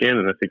see if he can,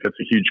 and I think that's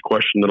a huge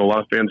question that a lot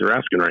of fans are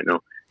asking right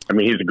now. I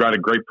mean, he's got a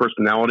great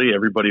personality.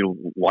 Everybody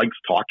likes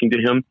talking to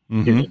him.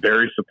 Mm-hmm. He's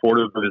very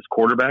supportive of his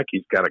quarterback.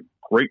 He's got a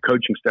great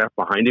coaching staff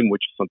behind him,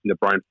 which is something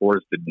that Brian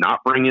Flores did not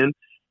bring in.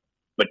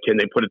 But can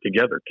they put it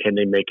together? Can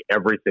they make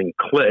everything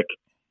click?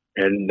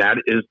 And that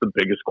is the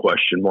biggest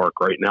question mark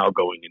right now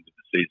going into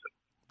the season.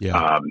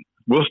 Yeah.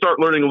 We'll start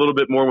learning a little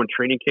bit more when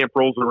training camp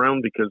rolls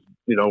around because,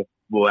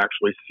 we'll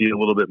actually see a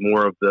little bit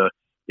more of the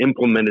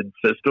implemented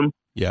system.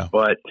 Yeah.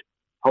 But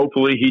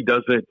hopefully he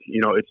doesn't,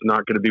 it's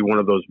not going to be one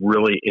of those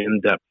really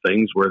in-depth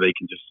things where they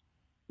can just,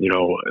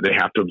 they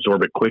have to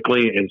absorb it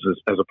quickly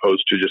as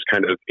opposed to just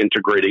kind of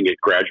integrating it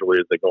gradually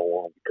as they go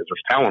along, because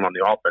there's talent on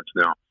the offense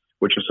now,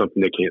 which is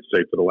something they can't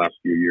say for the last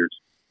few years.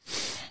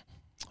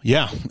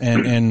 Yeah.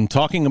 And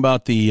talking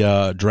about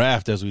the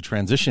draft as we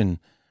transition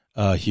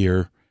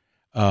here,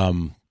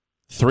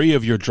 3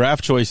 of your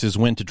draft choices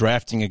went to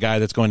drafting a guy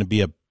that's going to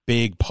be a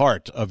big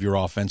part of your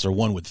offense, or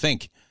one would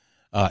think.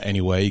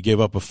 Anyway, you gave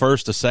up a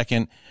first, a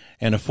second,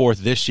 and a fourth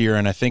this year,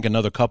 and I think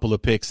another couple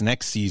of picks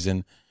next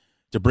season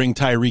to bring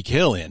Tyreek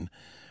Hill in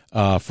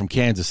from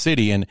Kansas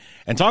City. And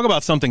talk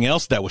about something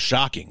else that was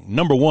shocking.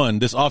 Number one,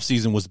 this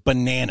offseason was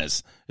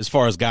bananas as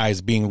far as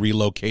guys being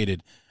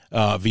relocated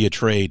via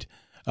trade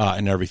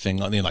and everything.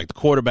 Like the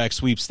quarterback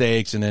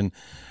sweepstakes, and then,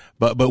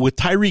 but with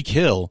Tyreek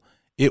Hill,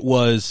 it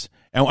was.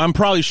 And I'm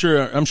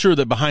sure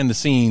that behind the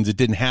scenes it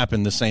didn't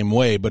happen the same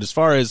way. But as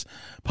far as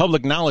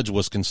public knowledge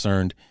was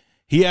concerned,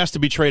 he asked to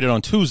be traded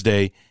on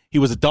Tuesday. He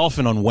was a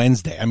Dolphin on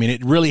Wednesday. I mean,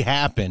 it really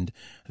happened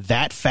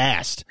that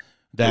fast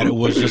that it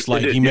was just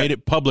like he made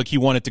it public he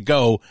wanted to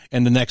go,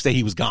 and the next day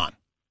he was gone.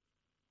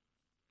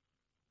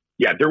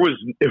 Yeah,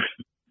 it's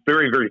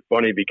very, very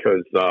funny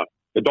because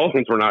the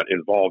Dolphins were not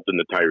involved in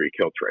the Tyreek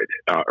Hill trade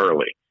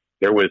early.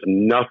 There was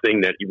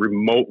nothing that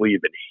remotely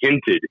even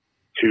hinted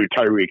to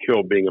Tyreek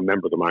Hill being a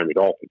member of the Miami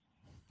Dolphins.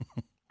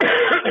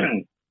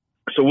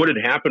 So what had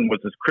happened was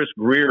this Chris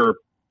Greer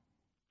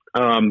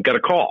got a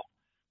call.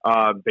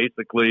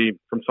 Basically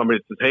from somebody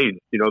that says, hey,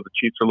 the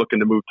Chiefs are looking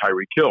to move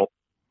Tyreek Hill.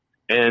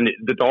 And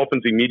the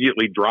Dolphins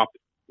immediately dropped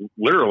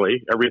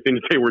literally everything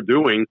that they were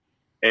doing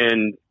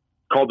and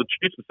called the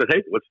Chiefs and said,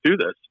 hey, let's do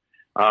this.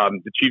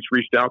 The Chiefs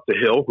reached out to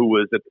Hill, who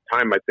was at the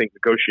time, I think,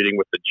 negotiating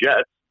with the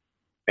Jets,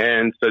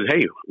 and said,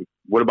 hey,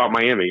 what about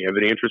Miami? Have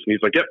any interest? And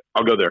he's like, yep,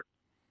 I'll go there.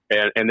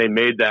 And they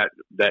made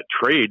that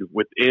trade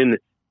within,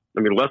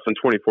 less than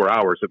 24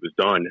 hours it was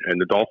done.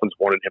 And the Dolphins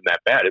wanted him that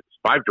bad. It's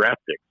 5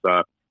 draft picks,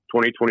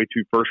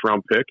 2022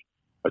 first-round pick,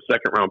 a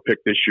second-round pick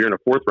this year, and a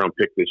fourth-round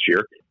pick this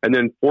year, and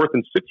then fourth-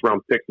 and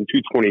sixth-round picks in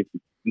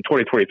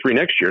 2023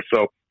 next year.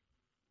 So,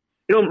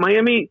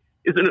 Miami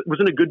was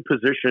in a good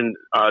position.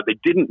 They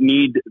didn't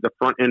need the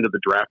front end of the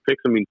draft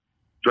picks.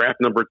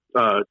 Draft number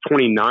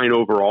 29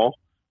 overall.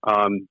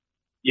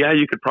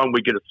 You could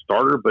probably get a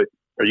starter, but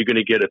are you going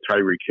to get a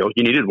Tyreek Hill?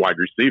 You needed wide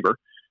receiver.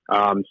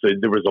 So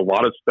there was a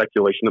lot of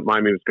speculation that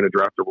Miami was going to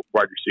draft a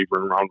wide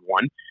receiver in round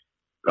 1.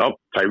 Well,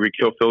 Tyreek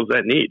Hill fills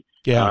that need.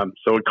 Yeah.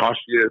 So it cost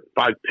you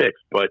 5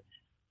 picks, but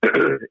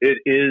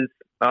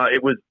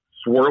it was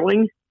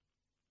swirling.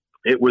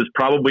 It was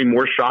probably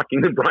more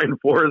shocking than Brian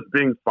Flores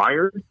being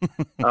fired.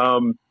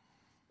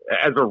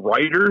 As a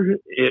writer,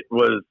 it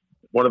was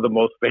one of the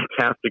most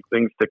fantastic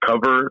things to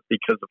cover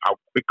because of how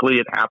quickly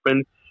it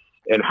happened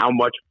and how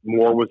much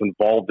more was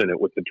involved in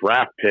it with the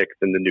draft picks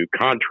and the new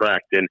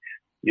contract. And,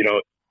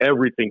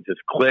 everything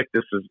just clicked.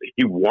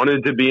 He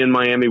wanted to be in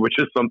Miami, which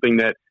is something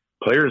that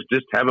players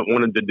just haven't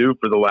wanted to do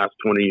for the last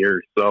 20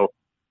 years. So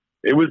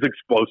it was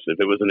explosive.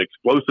 It was an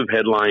explosive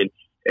headline.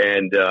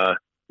 And,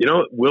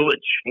 will it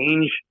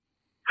change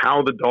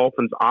how the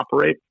Dolphins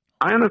operate?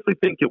 I honestly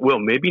think it will.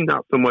 Maybe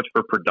not so much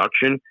for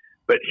production,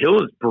 but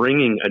Hill is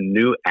bringing a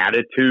new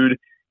attitude.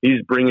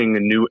 He's bringing a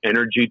new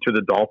energy to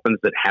the Dolphins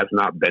that has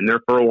not been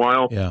there for a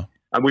while. Yeah.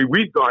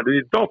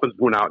 The Dolphins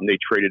went out and they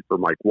traded for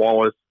Mike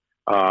Wallace,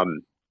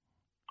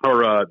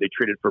 they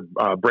traded for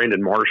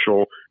Brandon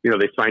Marshall.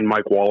 They signed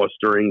Mike Wallace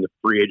during the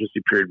free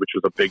agency period, which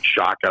was a big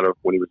shock out of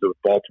when he was with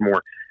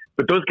Baltimore.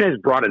 But those guys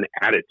brought an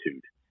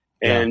attitude,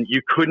 and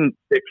you couldn't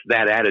fix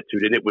that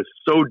attitude. And it was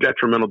so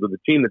detrimental to the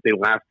team that they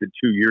lasted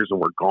 2 years and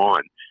were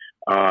gone.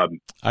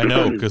 I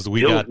know, because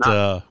we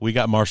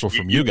got Marshall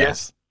from you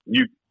guys.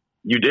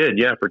 You did,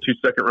 yeah, for 2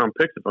 second-round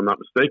picks, if I'm not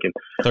mistaken.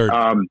 Third.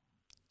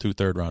 2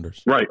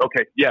 third-rounders. Right.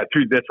 Okay. Yeah.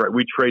 That's right.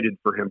 We traded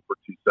for him for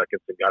 2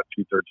 seconds and got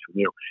 2/3 from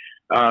you.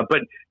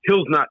 But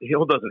Hill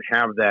doesn't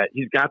have that.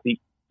 He's got the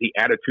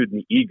attitude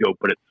and the ego,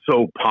 but it's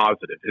so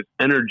positive. His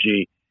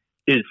energy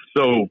is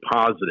so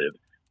positive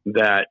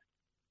that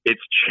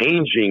it's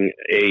changing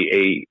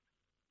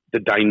the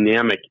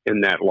dynamic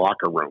in that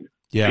locker room.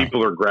 Yeah.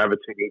 People are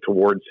gravitating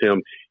towards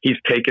him. He's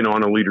taken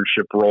on a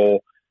leadership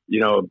role.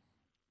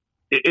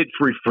 It's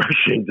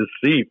refreshing to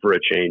see for a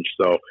change.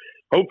 So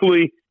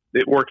hopefully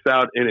it works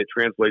out and it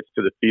translates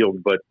to the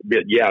field. But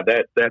yeah,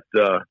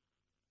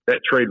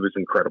 that trade was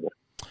incredible.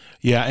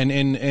 Yeah,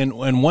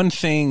 and one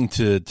thing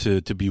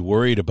to be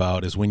worried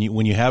about is when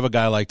you have a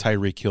guy like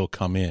Tyreek Hill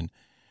come in,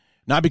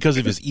 not because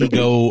of his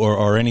ego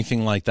or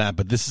anything like that,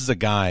 but this is a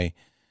guy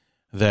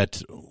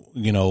that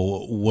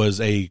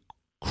was a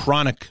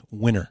chronic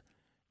winner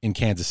in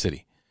Kansas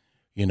City.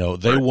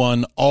 They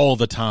won all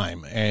the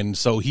time, and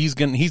so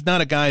he's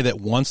not a guy that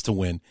wants to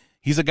win.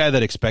 He's a guy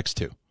that expects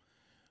to.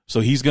 So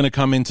he's going to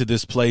come into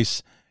this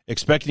place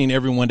expecting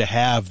everyone to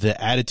have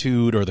the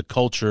attitude or the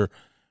culture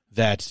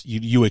that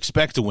you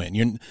expect to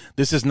win.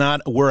 This is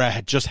not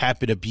we're just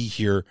happy to be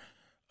here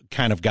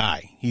kind of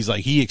guy.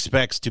 He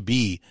expects to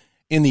be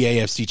in the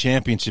AFC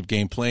Championship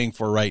game, playing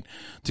for a right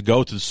to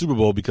go to the Super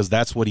Bowl because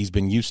that's what he's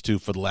been used to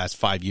for the last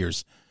 5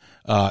 years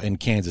in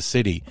Kansas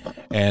City.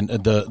 And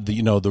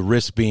the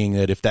risk being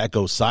that if that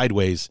goes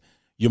sideways,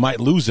 you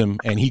might lose him,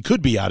 and he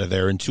could be out of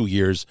there in 2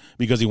 years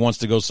because he wants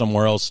to go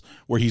somewhere else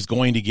where he's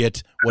going to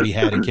get what he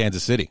had in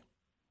Kansas City.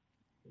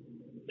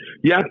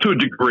 Yeah, to a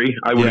degree,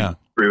 I would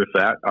agree with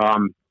that.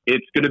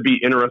 It's going to be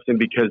interesting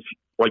because,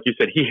 like you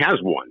said, he has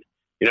won.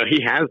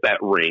 He has that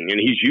ring, and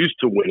he's used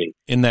to winning.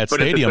 In that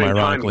stadium,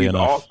 ironically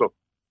enough.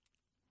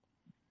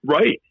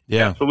 Right.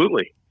 Yeah.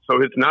 Absolutely. So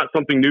it's not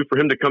something new for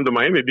him to come to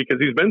Miami because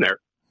he's been there.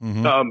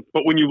 Mm-hmm.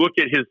 But when you look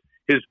at his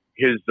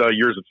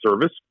years of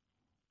service,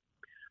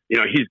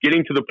 he's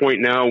getting to the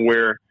point now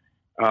where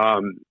I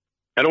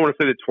don't want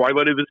to say the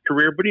twilight of his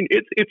career, but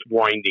it's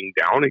winding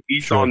down.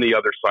 He's Sure. on the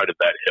other side of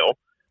that hill.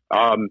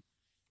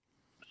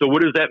 So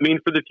what does that mean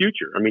for the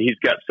future? I mean, he's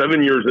got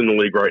 7 years in the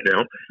league right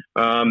now.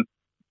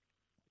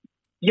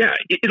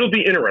 It'll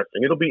be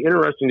interesting. It'll be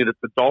interesting that if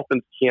the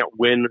Dolphins can't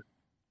win,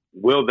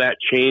 will that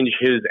change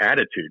his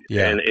attitude?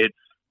 Yeah. And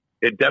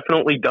it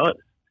definitely does.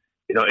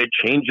 It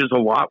changes a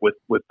lot with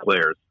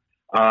players.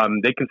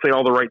 They can say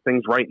all the right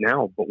things right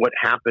now, but what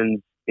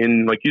happens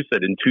like you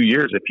said, in 2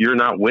 years, if you're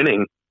not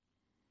winning,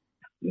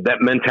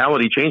 that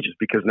mentality changes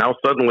because now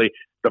suddenly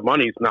the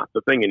money's not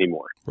the thing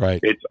anymore. Right.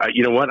 It's,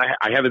 you know what?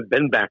 I haven't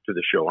been back to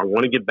the show. I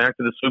want to get back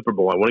to the Super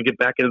Bowl. I want to get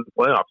back into the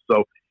playoffs.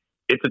 So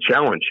it's a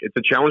challenge. It's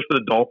a challenge for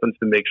the Dolphins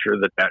to make sure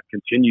that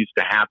continues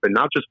to happen,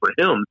 not just for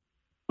him,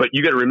 but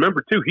you got to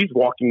remember too, he's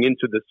walking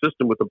into the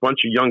system with a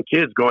bunch of young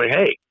kids going,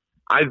 hey,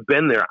 I've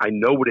been there. I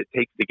know what it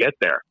takes to get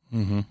there.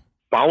 Mm-hmm.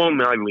 Follow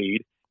my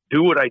lead.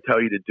 Do what I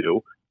tell you to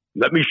do.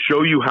 Let me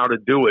show you how to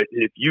do it.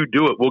 If you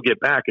do it, we'll get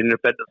back. And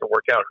if that doesn't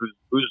work out,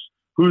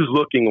 who's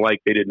looking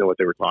like they didn't know what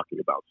they were talking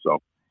about?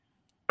 So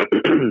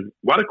a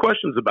lot of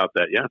questions about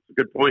that. Yeah, it's a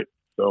good point.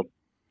 So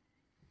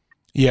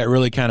yeah, it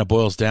really kind of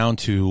boils down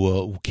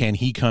to can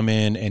he come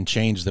in and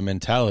change the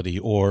mentality,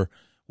 or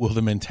will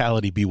the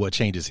mentality be what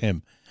changes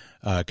him,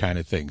 kind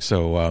of thing.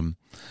 So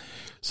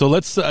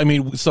let's.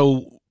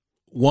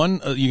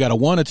 One, you got a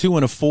 1, a 2,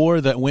 and a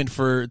 4 that went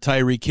for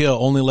Tyreek Hill.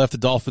 Only left the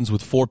Dolphins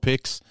with 4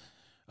 picks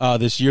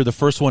this year. The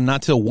first one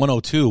not till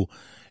 102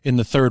 in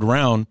the third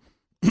round.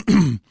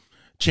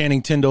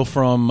 Channing Tindall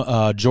from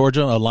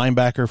Georgia, a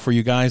linebacker for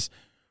you guys.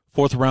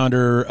 4th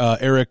rounder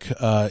Eric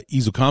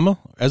Ezukama,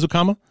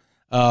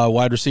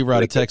 wide receiver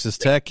out of Texas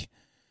Tech.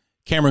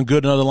 Cameron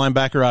Good, another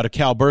linebacker out of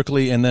Cal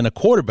Berkeley, and then a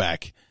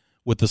quarterback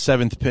with the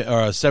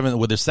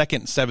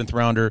 7th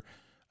rounder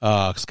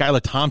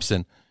Skylar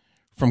Thompson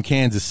from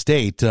Kansas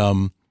State.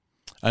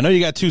 I know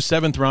you got 2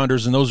 7th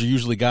rounders, and those are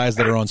usually guys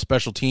that are on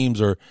special teams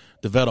or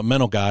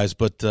developmental guys.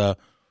 But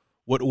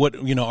what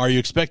are you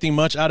expecting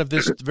much out of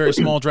this very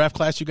small draft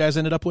class you guys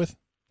ended up with?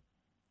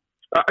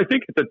 I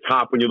think at the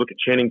top, when you look at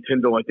Channing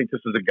Tindall, I think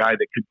this is a guy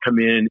that could come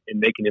in and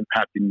make an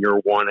impact in year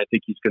one. I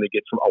think he's going to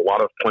get a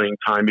lot of playing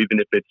time, even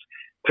if it's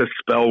to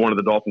spell one of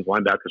the Dolphins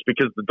linebackers,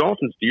 because the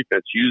Dolphins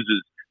defense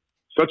uses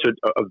such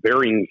a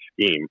varying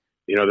scheme.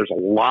 There's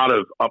a lot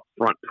of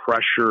upfront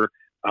pressure.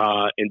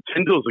 And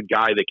Tindall's a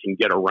guy that can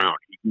get around.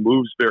 He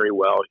moves very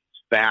well.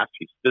 He's fast.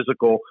 He's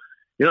physical.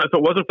 If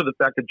it wasn't for the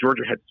fact that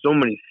Georgia had so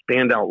many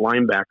standout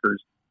linebackers,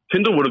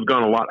 Tindall would have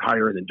gone a lot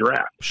higher in the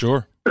draft.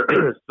 Sure.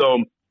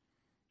 So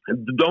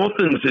the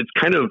Dolphins, it's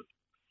kind of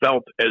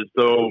felt as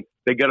though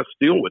they got a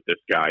steal with this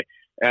guy.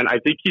 And I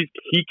think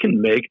he can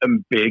make a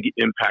big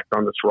impact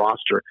on this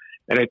roster.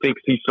 And I think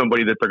he's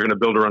somebody that they're going to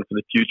build around for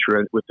the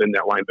future within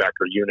that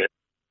linebacker unit.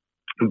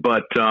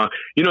 But, I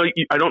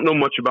don't know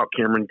much about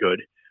Cameron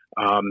Good.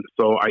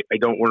 So I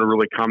don't want to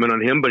really comment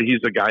on him, but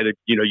he's a guy that,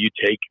 you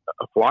take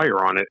a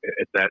flyer on it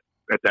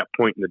at that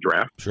point in the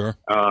draft. Sure.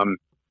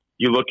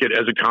 You look at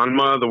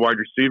Ezekonma, the wide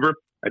receiver.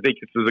 I think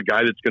this is a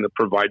guy that's going to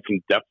provide some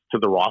depth to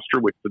the roster,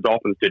 which the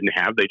Dolphins didn't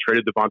have. They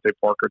traded Devontae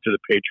Parker to the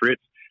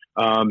Patriots.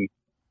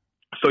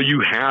 So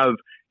you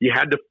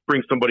had to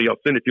bring somebody else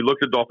in. If you look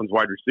at Dolphins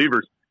wide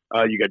receivers,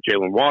 you got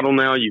Jalen Waddle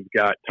now. You've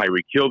got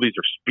Tyreek Hill. These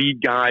are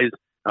speed guys,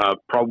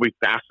 probably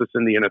fastest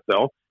in the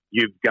NFL.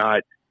 You've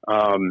got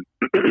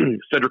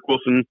Cedric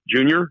Wilson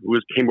Jr., who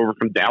came over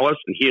from Dallas,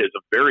 and he is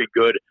a very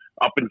good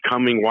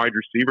up-and-coming wide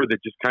receiver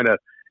that just kind of,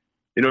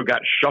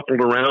 got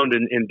shuffled around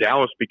in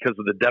Dallas because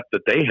of the depth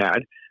that they had.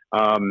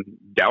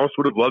 Dallas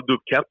would have loved to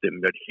have kept him,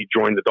 but he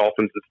joined the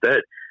Dolphins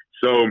instead.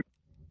 So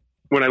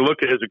when I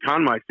look at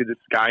Ezekanma, I see this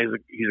guy,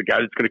 he's a guy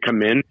that's going to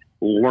come in,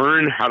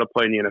 learn how to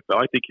play in the NFL.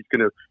 I think he's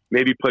going to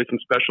maybe play some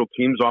special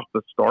teams off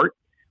the start.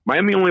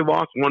 Miami only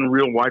lost one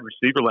real wide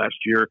receiver last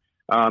year,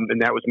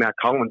 and that was Matt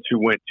Collins, who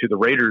went to the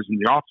Raiders in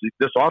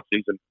this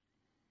offseason.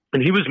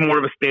 And he was more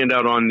of a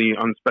standout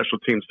on special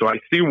teams. So I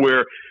see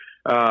where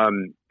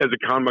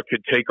Ezekanma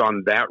could take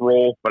on that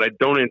role, but I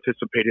don't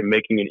anticipate him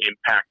making an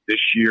impact this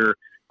year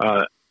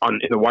in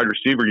the wide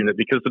receiver unit,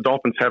 because the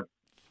Dolphins have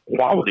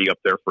quality up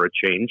there for a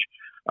change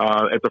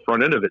at the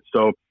front end of it.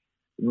 So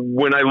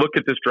when I look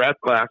at this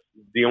draft class,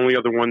 the only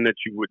other one that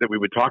we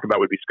would talk about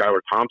would be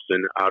Skylar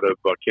Thompson out of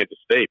Kansas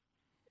State.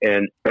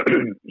 And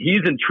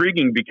he's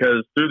intriguing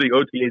because through the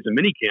OTAs and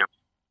minicamps,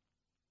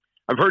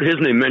 I've heard his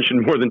name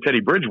mentioned more than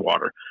Teddy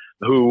Bridgewater,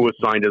 who was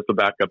signed as the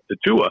backup to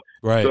Tua.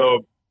 Right.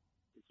 So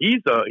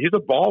he's a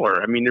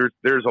baller. I mean,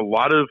 there's a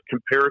lot of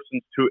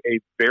comparisons to a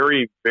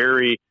very,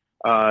 very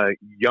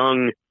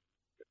young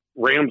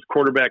Rams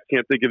quarterback.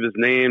 Can't think of his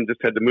name. Just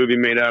had the movie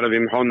made out of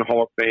him on the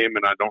Hall of Fame,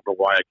 and I don't know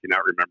why I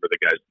cannot remember the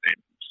guy's name.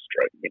 It's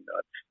driving me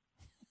nuts.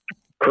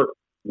 Kurt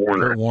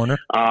Warner. Kurt Warner.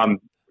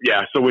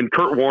 Yeah. So when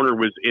Kurt Warner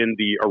was in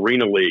the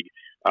Arena League,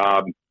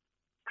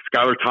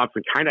 Skylar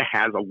Thompson kind of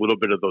has a little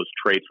bit of those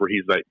traits where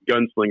he's like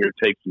gunslinger,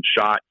 takes some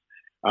shots.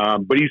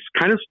 But he's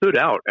kind of stood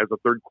out as a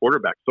third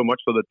quarterback, so much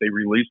so that they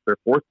released their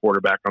fourth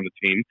quarterback on the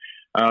team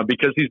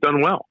because he's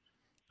done well.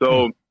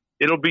 So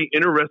it'll be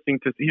interesting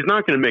to see. He's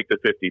not going to make the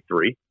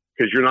 53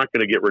 because you're not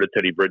going to get rid of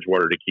Teddy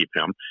Bridgewater to keep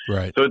him.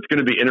 Right. So it's going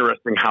to be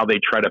interesting how they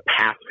try to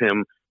pass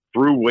him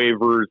through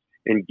waivers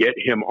and get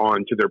him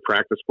on to their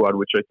practice squad,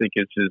 which I think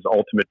is his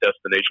ultimate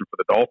destination for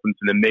the Dolphins.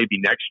 And then maybe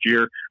next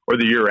year or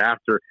the year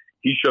after,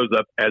 he shows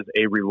up as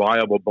a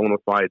reliable, bona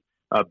fide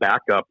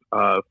backup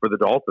for the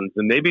Dolphins.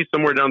 And maybe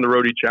somewhere down the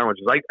road he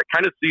challenges. I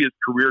kind of see his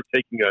career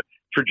taking a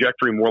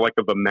trajectory more like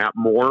of a Matt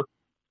Moore,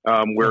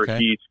 where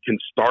he can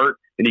start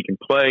and he can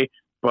play,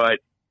 but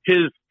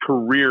his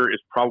career is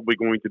probably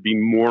going to be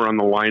more on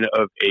the line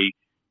of a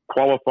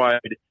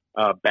qualified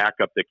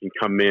backup that can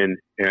come in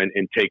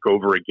and take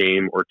over a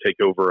game or take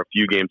over a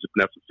few games if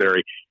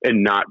necessary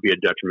and not be a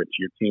detriment to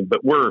your team.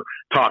 But we're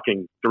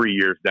talking 3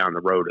 years down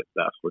the road at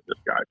best with this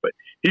guy, but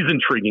he's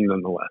intriguing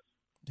nonetheless.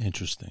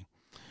 Interesting.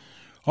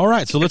 All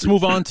right, so let's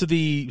move on to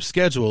the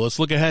schedule. Let's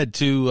look ahead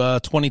to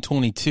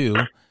 2022.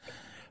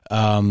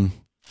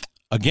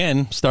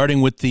 Again,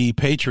 starting with the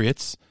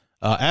Patriots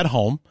at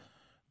home,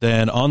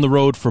 then on the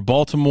road for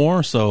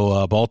Baltimore.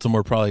 So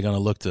Baltimore probably going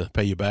to look to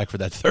pay you back for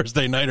that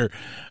Thursday nighter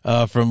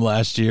from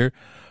last year.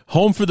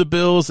 Home for the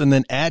Bills, and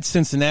then at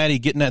Cincinnati,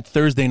 getting that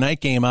Thursday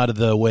night game out of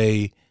the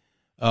way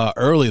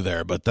early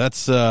there. But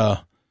that's,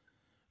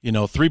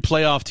 three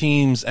playoff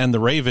teams and the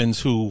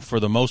Ravens, who for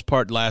the most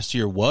part last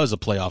year was a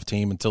playoff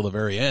team until the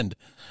very end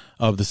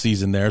of the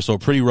season there. So a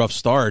pretty rough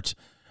start.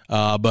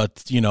 But,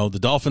 the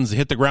Dolphins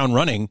hit the ground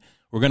running.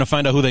 We're going to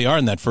find out who they are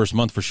in that first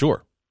month for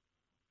sure.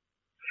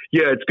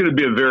 Yeah, it's going to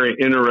be a very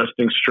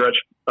interesting stretch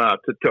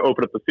to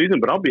open up the season.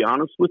 But I'll be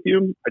honest with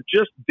you, I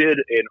just did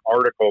an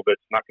article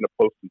that's not going to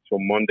post until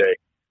Monday.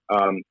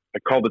 I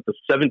called it the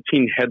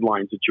 17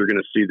 headlines that you're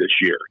going to see this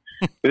year.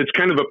 And it's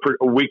kind of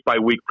a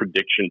week-by-week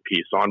prediction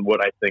piece on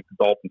what I think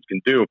the Dolphins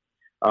can do.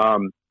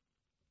 And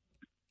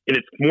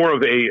it's more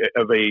of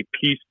a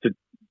piece to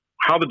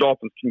how the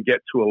Dolphins can get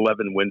to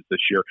 11 wins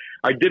this year.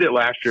 I did it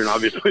last year, and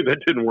obviously that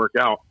didn't work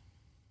out.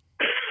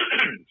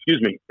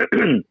 Excuse me.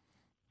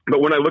 But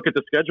when I look at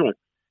the schedule,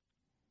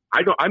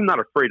 I'm not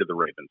afraid of the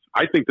Ravens.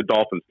 I think the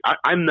Dolphins,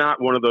 I'm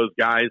not one of those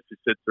guys who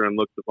sits there and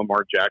looks at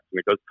Lamar Jackson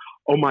and goes,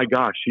 oh my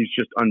gosh, he's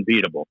just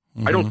unbeatable.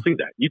 Mm-hmm. I don't see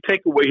that. You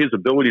take away his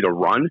ability to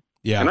run,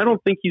 and I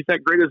don't think he's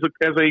that great as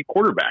a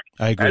quarterback,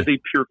 as a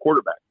pure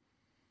quarterback.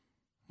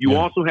 You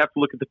also have to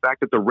look at the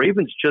fact that the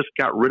Ravens just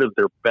got rid of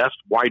their best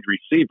wide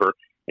receiver,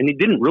 and he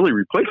didn't really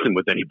replace him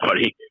with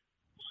anybody.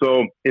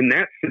 So in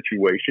that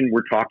situation,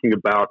 we're talking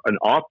about an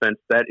offense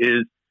that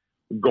is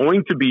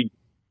going to be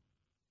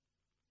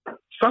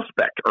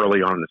suspect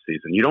early on in the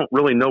season. You don't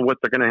really know what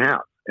they're going to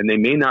have, and they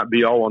may not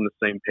be all on the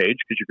same page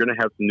because you're going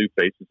to have some new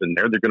faces in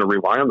there. They're going to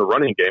rely on the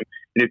running game,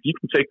 and if you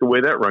can take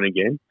away that running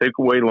game, take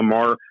away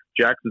Lamar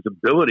Jackson's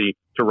ability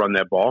to run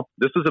that ball,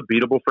 this is a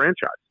beatable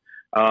franchise.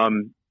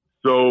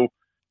 So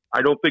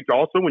I don't think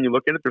also when you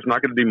look at it, there's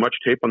not going to be much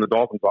tape on the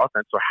Dolphins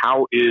offense. So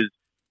how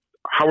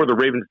are the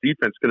Ravens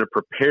defense going to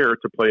prepare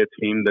to play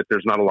a team that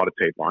there's not a lot of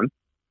tape on?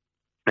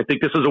 I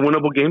think this is a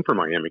winnable game for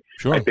Miami.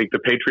 Sure. I think the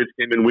Patriots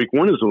game in week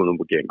 1 is a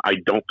winnable game. I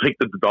don't think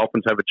that the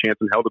Dolphins have a chance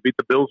in hell to beat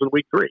the Bills in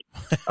week 3.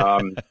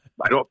 I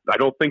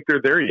don't think they're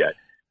there yet.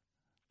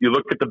 you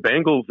look at the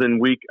Bengals in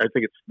week, I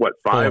think it's what,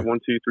 5, 1,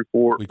 2, 3,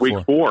 4,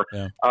 week 4.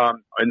 Yeah.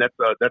 And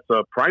that's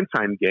a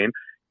primetime game.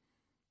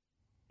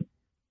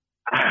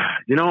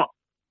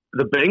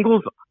 The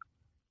Bengals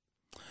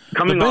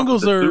coming off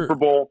of the Super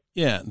Bowl.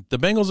 Yeah, the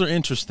Bengals are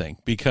interesting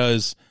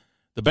because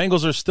the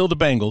Bengals are still the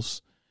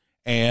Bengals,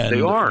 and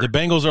they are. The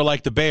Bengals are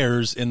like the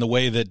Bears in the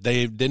way that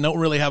they don't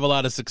really have a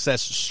lot of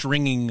success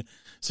stringing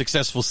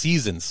successful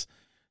seasons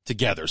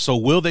together. So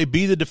will they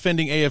be the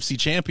defending AFC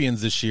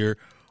champions this year,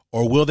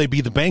 or will they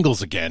be the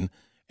Bengals again?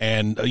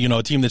 And,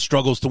 a team that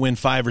struggles to win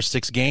 5 or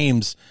 6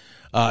 games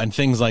and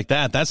things like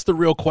that. That's the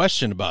real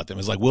question about them.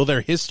 Is like, will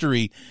their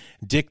history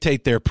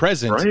dictate their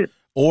present, right,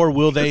 or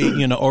will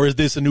they, or is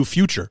this a new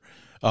future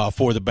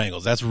for the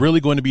Bengals? That's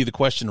really going to be the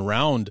question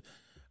around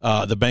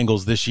the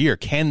Bengals this year.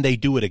 Can they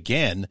do it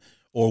again,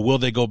 or will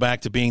they go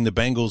back to being the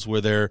Bengals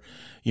where they're,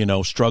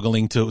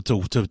 struggling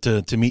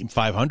to meet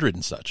 500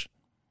 and such?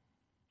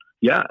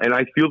 Yeah, and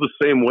I feel the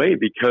same way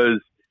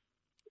because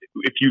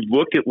if you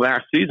look at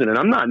last season, and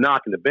I'm not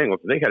knocking the Bengals,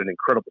 they had an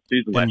incredible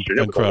season last year.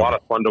 It was a lot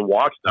of fun to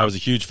watch them. I was a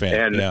huge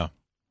fan. And,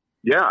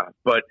 yeah,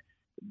 but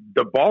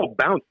the ball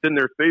bounced in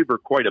their favor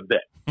quite a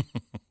bit.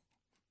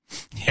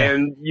 Yeah.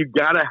 And you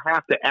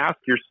have to ask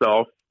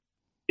yourself,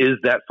 is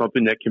that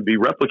something that can be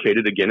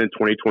replicated again in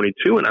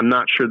 2022? And I'm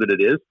not sure that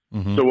it is.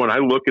 Mm-hmm. So when I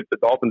look at the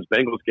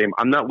Dolphins-Bengals game,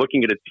 I'm not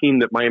looking at a team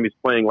that Miami's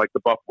playing like the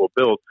Buffalo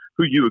Bills,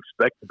 who you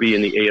expect to be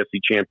in the AFC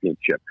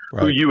Championship,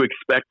 right, who you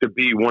expect to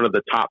be one of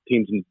the top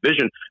teams in the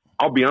division.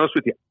 I'll be honest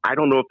with you, I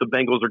don't know if the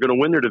Bengals are going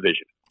to win their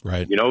division.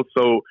 Right.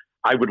 So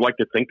I would like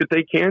to think that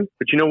they can.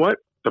 But you know what?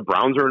 The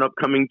Browns are an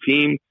upcoming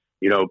team.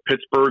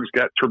 Pittsburgh's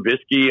got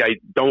Trubisky. I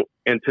don't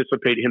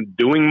anticipate him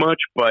doing much,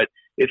 but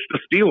it's the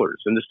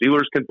Steelers, and the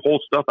Steelers can pull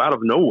stuff out of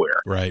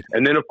nowhere. Right.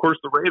 And then, of course,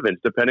 the Ravens,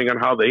 depending on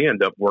how they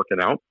end up working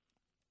out.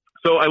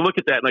 So I look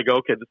at that and I go,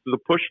 okay, this is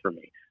a push for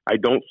me. I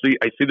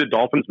see the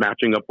Dolphins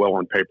matching up well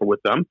on paper with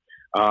them.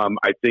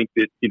 I think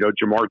that,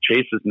 Jamar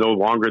Chase is no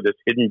longer this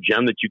hidden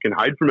gem that you can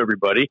hide from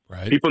everybody.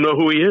 Right. People know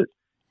who he is.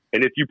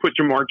 And if you put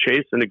Jamar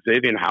Chase and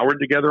Xavier Howard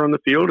together on the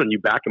field and you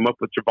back him up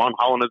with Javon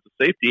Holland as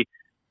a safety,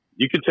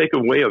 you can take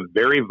away a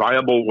very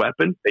viable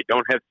weapon. They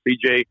don't have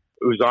CJ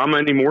Uzama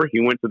anymore. He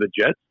went to the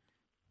Jets.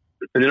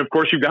 And then, of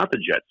course, you've got the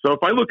Jets. So if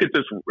I look at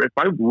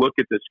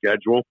this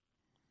schedule,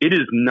 it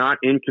is not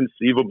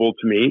inconceivable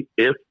to me,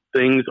 if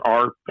things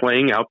are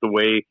playing out the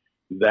way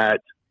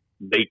that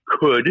they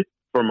could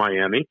for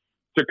Miami,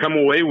 to come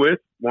away with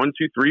 1,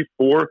 2, 3,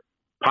 4,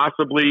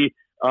 possibly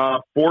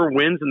 4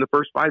 wins in the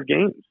first 5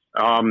 games.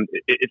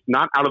 It's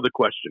not out of the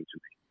question to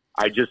me.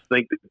 I just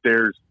think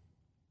that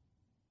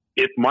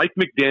if Mike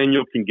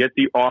McDaniel can get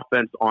the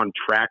offense on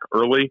track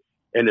early,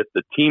 and if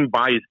the team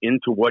buys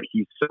into what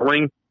he's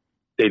selling,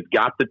 they've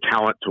got the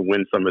talent to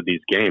win some of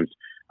these games.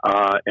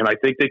 And I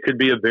think they could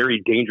be a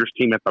very dangerous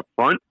team at the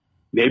front,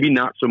 maybe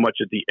not so much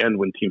at the end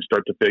when teams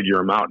start to figure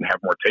them out and have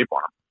more tape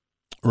on them.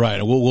 Right.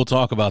 And we'll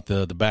talk about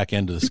the back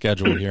end of the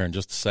schedule here in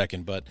just a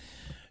second. But,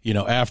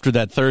 after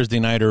that Thursday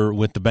nighter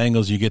with the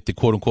Bengals, you get the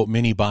quote-unquote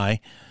mini bye.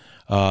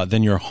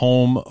 Then you're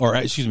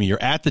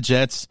you're at the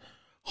Jets,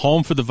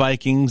 home for the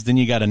Vikings. Then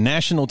you got a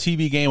national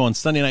TV game on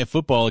Sunday Night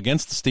Football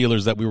against the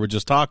Steelers that we were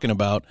just talking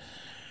about,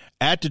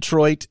 at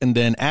Detroit, and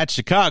then at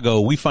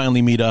Chicago. We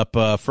finally meet up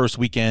first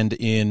weekend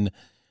in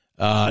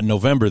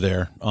November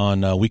there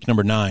on week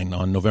number 9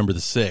 on November the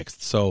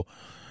 6th. So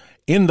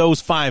in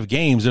those 5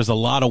 games, there's a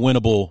lot of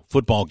winnable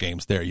football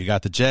games there. You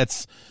got the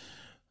Jets.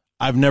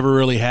 I've never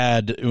really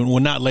had, well,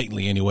 not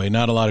lately anyway,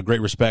 not a lot of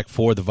great respect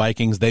for the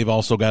Vikings. They've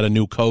also got a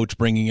new coach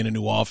bringing in a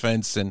new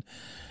offense and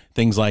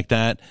things like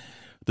that.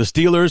 The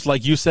Steelers,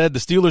 like you said, the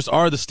Steelers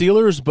are the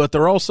Steelers, but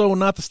they're also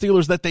not the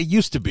Steelers that they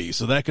used to be.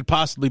 So that could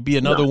possibly be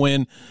another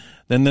win.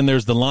 Then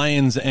there's the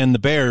Lions and the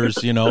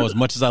Bears. As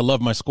much as I love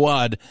my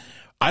squad,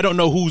 I don't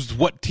know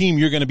what team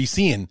you're going to be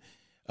seeing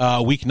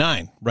week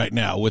 9 right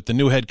now with the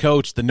new head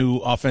coach, the new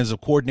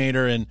offensive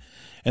coordinator,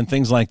 and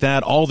things like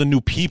that. All the new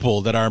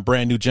people that our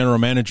brand new general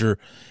manager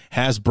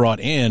has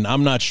brought in.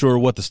 I'm not sure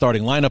what the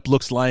starting lineup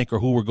looks like or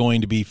who we're going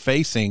to be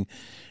facing,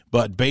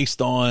 but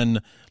based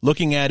on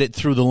looking at it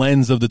through the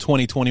lens of the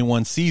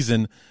 2021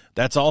 season,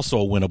 that's also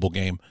a winnable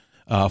game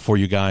for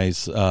you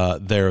guys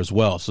there as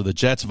well. So the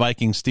Jets,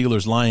 Vikings,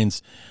 Steelers,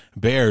 Lions,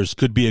 Bears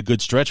could be a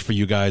good stretch for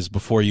you guys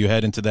before you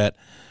head into that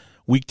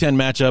Week 10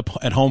 matchup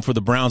at home for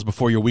the Browns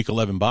before your Week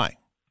 11 bye.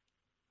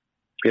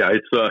 Yeah,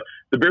 it's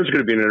the Bears are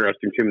going to be an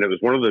interesting team. And it was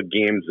one of the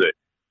games that,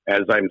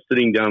 as I'm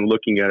sitting down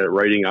looking at it,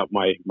 writing out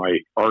my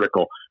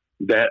article,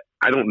 that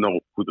I don't know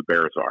who the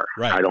Bears are.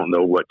 Right. I don't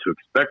know what to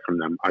expect from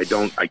them. I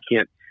didn't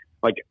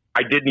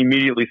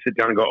immediately sit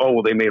down and go, oh,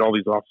 well, they made all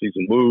these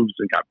offseason moves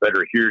and got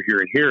better here,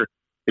 and here.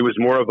 It was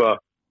more of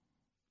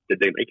did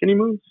they make any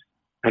moves?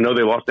 I know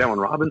they lost Allen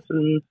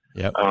Robinson.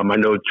 Yep. I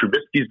know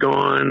Trubisky's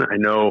gone. I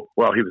know,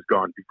 well, he was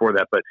gone before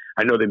that, but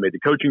I know they made the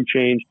coaching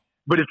change.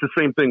 But it's the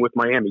same thing with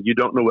Miami. You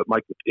don't know what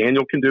Mike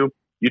McDaniel can do.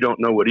 You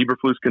don't know what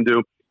Eberflus can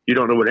do. You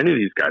don't know what any of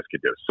these guys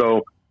could do.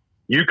 So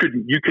you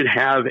could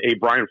have a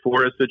Brian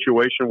Flores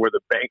situation where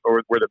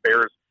the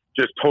Bears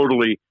just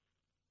totally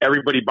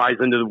everybody buys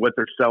into what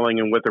they're selling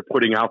and what they're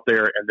putting out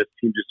there, and this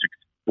team just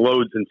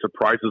explodes and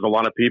surprises a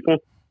lot of people.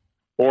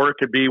 Or it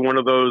could be one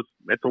of those,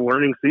 it's a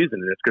learning season,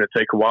 and it's going to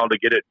take a while to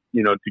get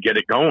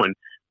it going.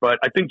 But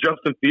I think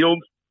Justin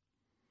Fields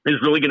is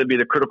really going to be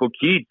the critical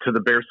key to the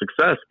Bears'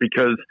 success,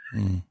 because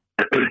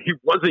he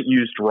wasn't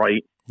used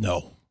right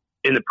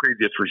in the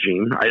previous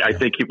regime. I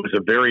think it was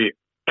a very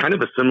kind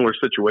of a similar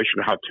situation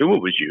to how Tua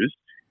was used.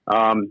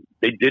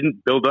 They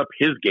didn't build up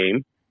his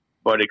game,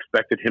 but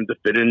expected him to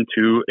fit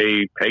into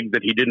a peg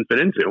that he didn't fit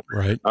into.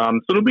 Right. So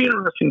it'll be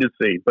interesting to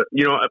see. But,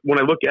 when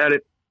I look at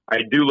it, I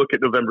do look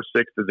at November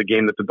 6th as a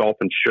game that the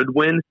Dolphins should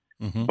win.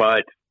 Mm-hmm.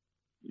 But,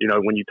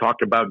 when you talk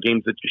about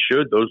games that you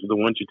should, those are the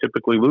ones you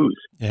typically lose.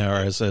 Yeah,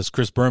 or as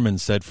Chris Berman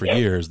said for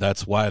years,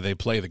 that's why they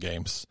play the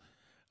games.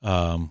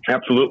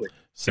 Absolutely.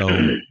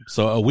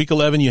 So week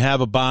 11, you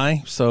have a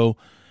bye. So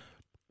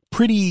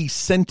pretty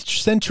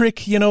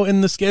centric,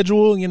 in the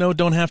schedule.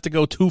 Don't have to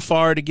go too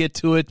far to get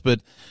to it, but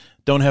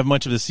don't have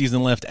much of the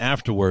season left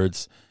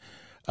afterwards.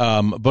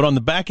 But on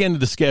the back end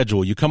of the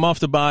schedule, you come off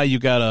the bye, you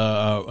got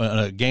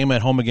a game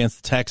at home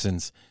against the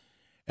Texans,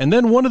 and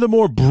then one of the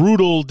more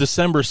brutal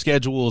December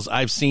schedules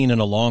I've seen in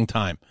a long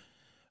time.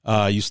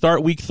 You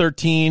start week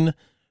 13,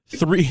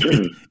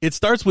 it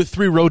starts with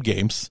 3 road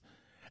games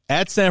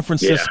at San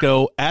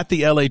Francisco, at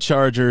the LA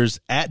Chargers,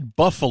 at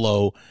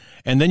Buffalo,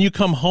 and then you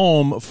come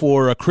home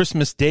for a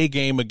Christmas Day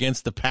game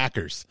against the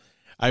Packers.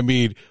 I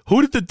mean,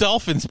 who did the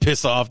Dolphins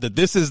piss off that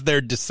this is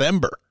their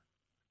December?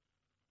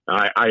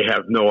 I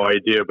have no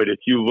idea, but if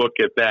you look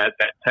at that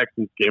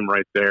Texans game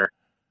right there,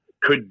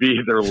 could be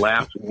their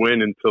last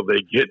win until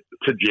they get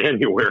to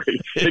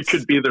January. It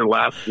could be their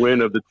last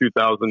win of the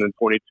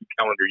 2022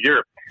 calendar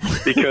year,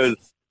 because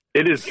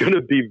it is going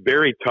to be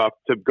very tough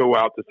to go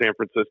out to San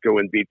Francisco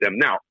and beat them.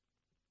 Now,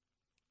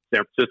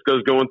 San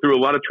Francisco's going through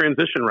a lot of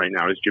transition right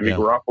now. Is Jimmy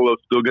Garoppolo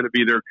still going to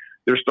be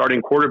their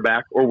starting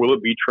quarterback, or will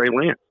it be Trey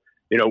Lance?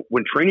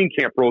 When training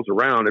camp rolls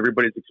around,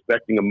 everybody's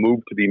expecting a move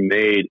to be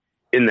made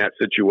in that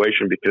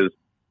situation, because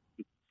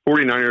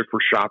 49ers were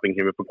shopping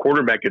him. If a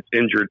quarterback gets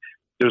injured,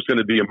 there's going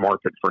to be a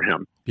market for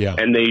him. Yeah.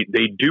 And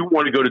they do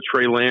want to go to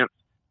Trey Lance.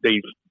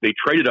 They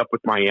traded up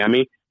with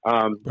Miami,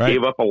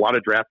 gave up a lot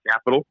of draft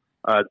capital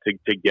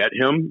to get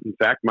him. In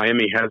fact,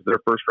 Miami has their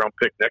first round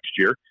pick next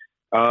year.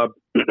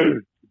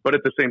 But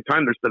at the same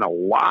time, there's been a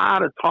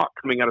lot of talk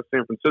coming out of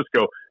San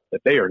Francisco that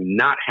they are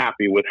not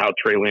happy with how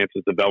Trey Lance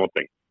is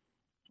developing.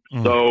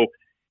 So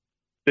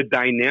the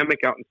dynamic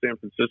out in San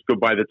Francisco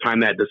by the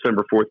time that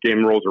December 4th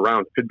game rolls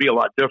around could be a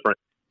lot different.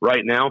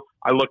 Right now,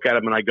 I look at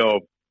them and I go,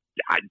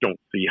 I don't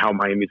see how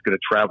Miami's going to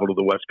travel to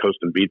the West Coast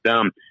and beat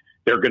them.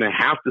 They're going to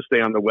have to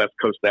stay on the West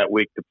Coast that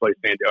week to play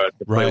play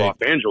Los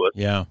Angeles,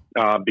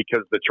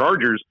 because the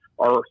Chargers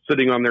are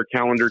sitting on their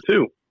calendar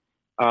too.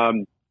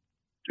 And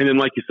then,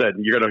 like you said,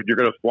 you're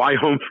gonna fly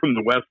home from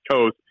the West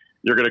Coast.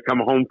 You're going to come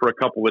home for a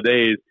couple of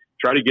days,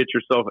 try to get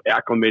yourself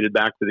acclimated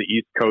back to the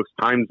East Coast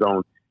time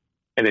zone.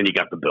 And then you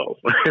got the Bills.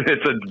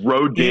 It's a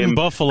road game. In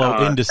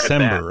Buffalo in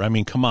December. I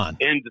mean, come on.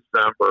 In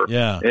December.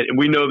 Yeah. And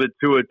we know that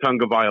Tua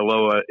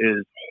Tagovailoa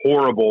is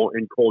horrible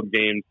in cold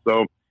games.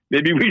 So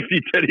maybe we see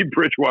Teddy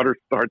Bridgewater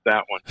start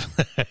that one.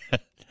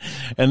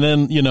 And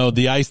then,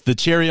 the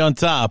cherry on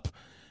top,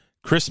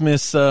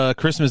 Christmas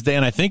Day,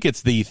 and I think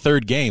it's the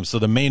third game. So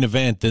the main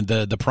event,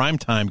 the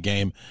primetime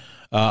game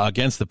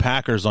against the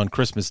Packers on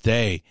Christmas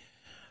Day.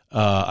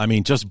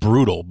 Just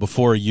brutal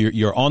before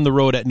you're on the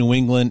road at New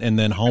England and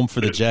then home for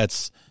the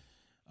Jets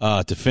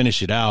to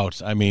finish it out.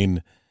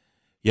 Because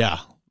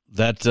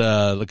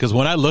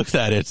when I looked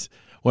at it,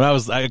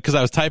 because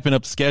I was typing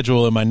up the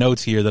schedule in my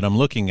notes here that I'm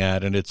looking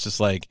at, and it's just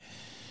like,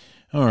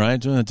 all right,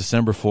 doing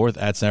December 4th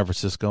at San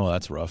Francisco,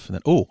 that's rough. And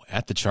then,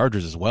 at the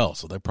Chargers as well.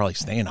 So they're probably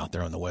staying out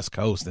there on the West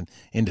Coast. And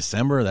in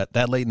December,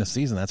 that late in the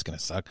season, that's going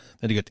to suck.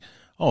 Then you get,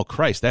 oh,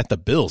 Christ, at the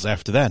Bills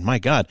after that. My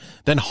God.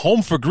 Then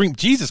home for Green.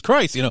 Jesus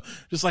Christ,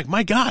 just like,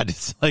 my God.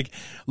 It's like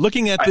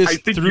looking at this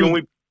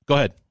Go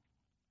ahead.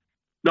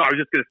 No, I was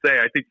just going to say,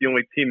 I think the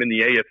only team in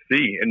the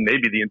AFC and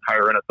maybe the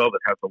entire NFL that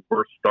has the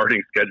worst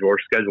starting schedule or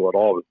schedule at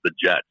all is the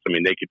Jets. I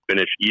mean, they could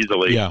finish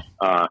easily.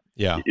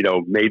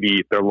 Maybe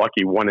if they're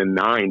lucky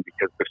 1-9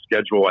 because the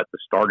schedule at the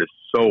start is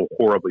so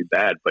horribly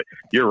bad. But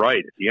you're right.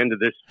 At the end of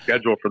this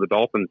schedule for the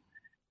Dolphins,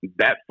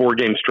 that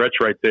 4-game stretch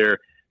right there,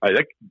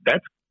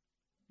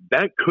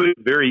 that could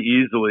very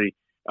easily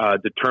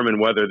determine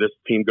whether this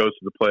team goes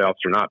to the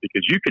playoffs or not.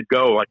 Because you could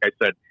go, like I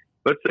said,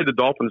 let's say the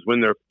Dolphins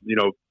win their,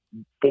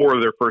 4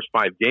 of their first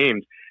 5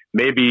 games.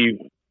 Maybe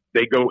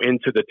they go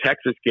into the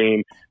Texas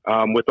game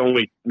with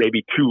only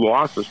maybe 3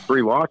 losses.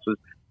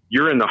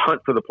 You're in the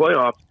hunt for the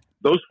playoffs.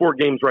 Those 4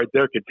 games right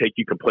there could take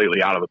you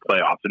completely out of the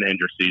playoffs and end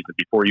your season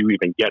before you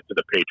even get to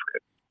the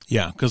Patriots.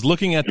 Yeah, because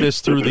looking at this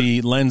through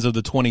the lens of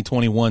the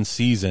 2021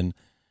 season,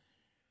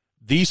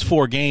 these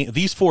 4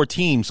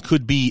 teams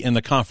could be in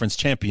the conference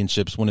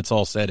championships when it's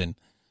all said and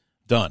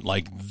done.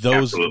 Like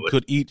those Absolutely.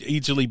 Could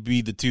easily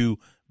be the 2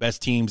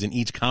 best teams in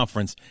each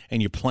conference,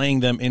 and you're playing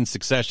them in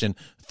succession,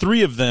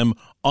 3 of them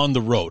on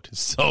the road.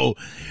 So,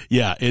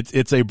 yeah,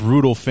 it's a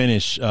brutal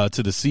finish to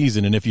the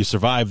season. And if you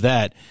survive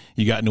that,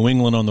 you got New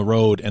England on the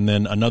road and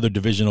then another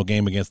divisional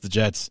game against the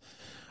Jets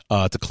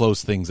to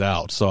close things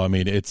out. So, I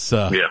mean, it's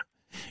a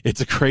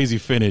crazy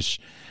finish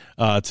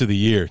to the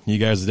year. You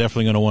guys are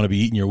definitely going to want to be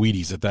eating your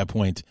Wheaties at that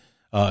point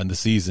in the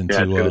season.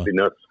 Yeah, it's going to be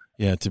nuts.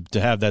 Yeah, to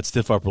have that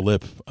stiff upper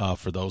lip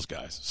for those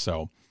guys.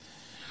 So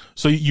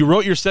you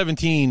wrote your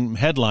 17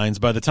 headlines.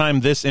 By the time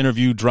this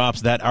interview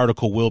drops, that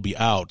article will be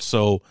out.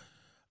 So,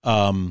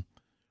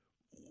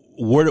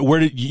 where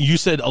did you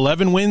said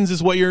 11 wins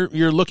is what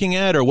you're looking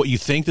at, or what you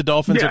think the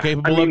Dolphins are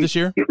capable of this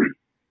year?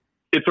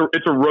 It's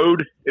a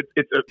road.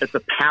 It's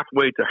a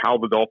pathway to how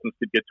the Dolphins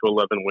could get to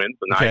 11 wins.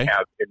 And okay. I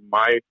have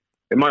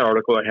in my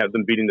article, I have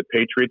them beating the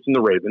Patriots and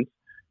the Ravens.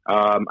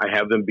 I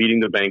have them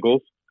beating the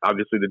Bengals,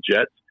 obviously the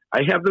Jets.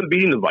 I have them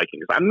beating the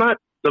Vikings.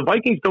 The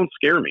Vikings don't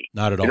scare me.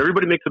 Not at all. And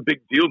everybody makes a big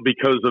deal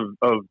because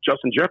of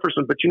Justin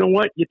Jefferson, but you know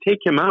what? You take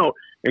him out,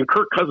 and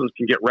Kirk Cousins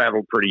can get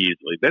rattled pretty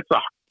easily. That's a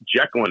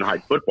Jekyll and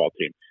Hyde football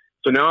team.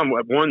 So now I'm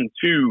at 1,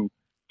 2,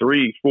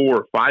 3,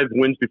 4, 5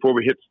 wins before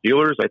we hit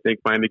Steelers. I think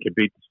Miami can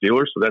beat the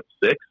Steelers, so that's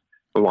 6.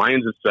 The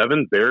Lions is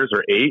 7. Bears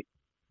are 8.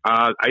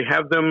 I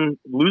have them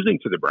losing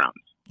to the Browns,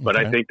 but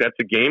I think that's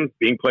a game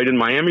being played in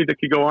Miami that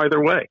could go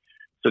either way.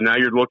 So now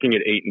you're looking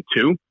at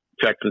 8-2.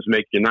 Texans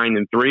make you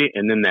 9-3,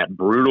 and then that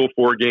brutal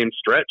 4-game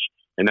stretch,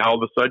 and now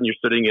all of a sudden you're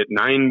sitting at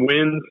 9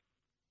 wins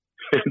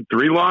and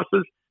 3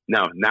 losses.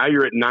 Now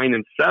you're at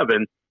 9-7.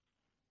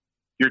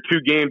 Your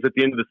 2 games at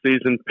the end of the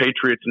season,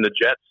 Patriots and the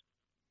Jets.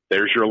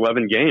 There's your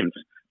 11 games,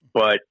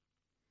 but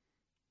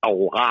a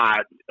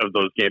lot of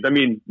those games. I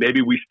mean,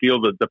 maybe we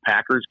steal the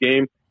Packers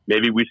game,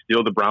 maybe we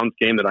steal the Browns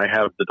game that I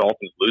have the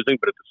Dolphins losing,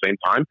 but at the same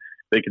time,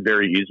 they could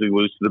very easily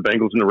lose to the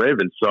Bengals and the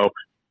Ravens. So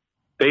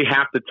they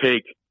have to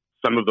take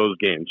some of those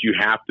games. You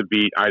have to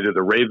beat either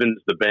the Ravens,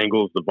 the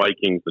Bengals, the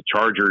Vikings, the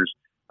Chargers,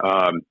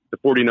 the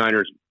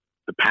 49ers,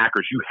 the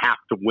Packers. You have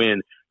to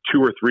win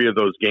 2 or 3 of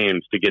those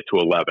games to get to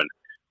 11.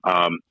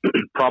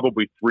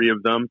 Probably 3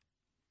 of them,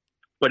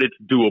 but it's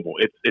doable.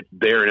 It's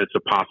there and it's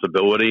a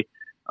possibility.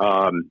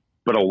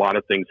 But a lot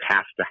of things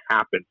have to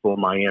happen for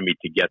Miami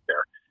to get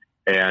there.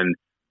 And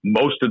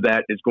most of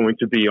that is going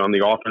to be on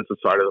the offensive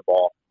side of the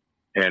ball,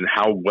 and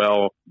how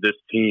well this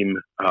team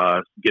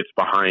gets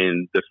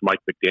behind this Mike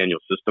McDaniel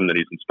system that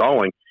he's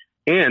installing,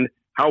 and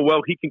how well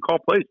he can call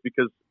plays,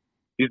 because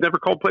he's never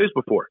called plays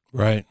before.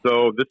 Right.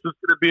 So this is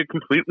going to be a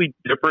completely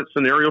different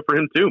scenario for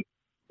him too.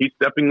 He's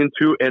stepping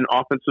into an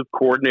offensive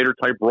coordinator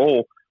type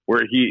role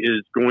where he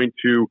is going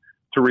to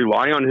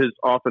rely on his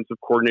offensive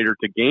coordinator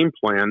to game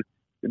plan.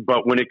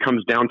 But when it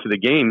comes down to the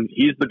game,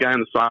 he's the guy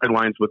on the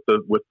sidelines with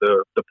the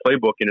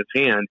playbook in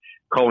his hand,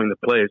 calling the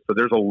plays. So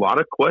there's a lot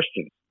of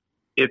questions.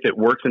 If it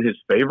works in his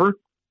favor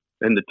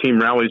and the team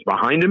rallies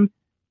behind him,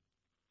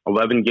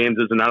 11 games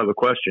isn't out of the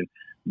question.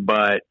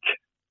 But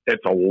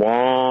it's a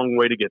long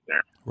way to get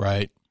there.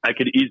 Right. I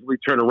could easily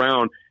turn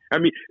around. I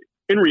mean,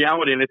 in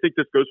reality, and I think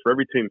this goes for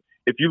every team,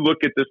 if you look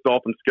at this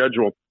Dolphins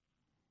schedule,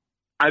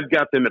 I've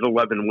got them at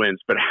 11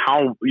 wins. But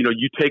how,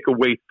 you take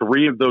away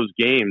 3 of those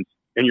games,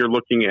 and you're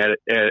looking at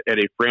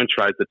a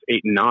franchise that's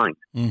 8-9.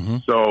 Mm-hmm.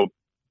 So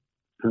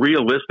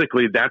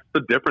realistically, that's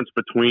the difference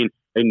between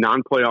a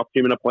non-playoff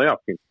team and a playoff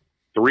team.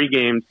 3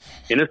 games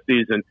in a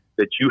season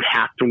that you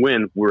have to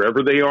win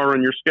wherever they are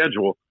on your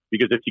schedule,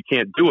 because if you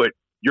can't do it,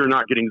 you're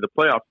not getting to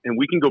the playoffs. And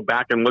we can go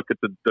back and look at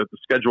the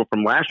schedule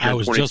from last year. I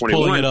was just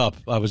pulling it up.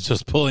 I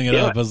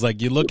was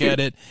like, you look at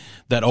it,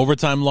 that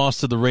overtime loss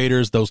to the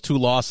Raiders, those 2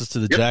 losses to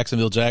the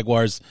Jacksonville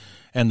Jaguars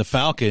and the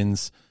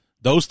Falcons,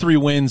 those 3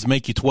 wins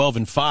make you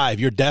 12-5.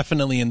 You're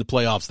definitely in the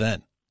playoffs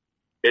then.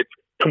 It's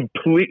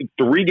complete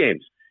 3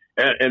 games.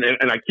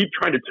 And I keep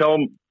trying to tell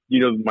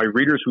my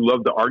readers who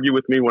love to argue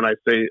with me when I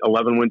say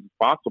 11 wins is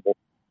possible.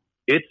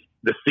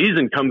 The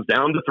season comes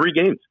down to 3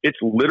 games. It's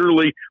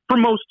literally for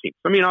most teams.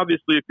 I mean,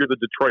 obviously, if you're the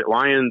Detroit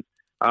Lions,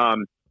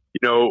 and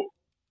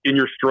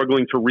you're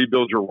struggling to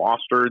rebuild your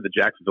roster, the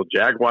Jacksonville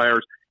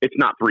Jaguars, it's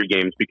not 3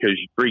 games, because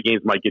 3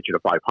 games might get you to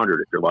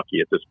 500 if you're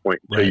lucky at this point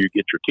until you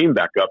get your team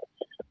back up.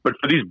 But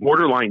for these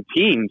borderline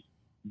teams,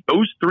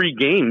 those 3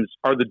 games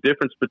are the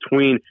difference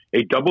between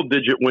a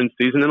double-digit win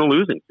season and a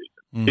losing season.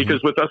 Mm-hmm.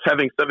 Because with us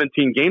having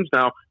 17 games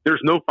now,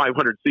 there's no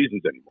 500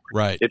 seasons anymore.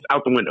 Right. It's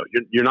out the window.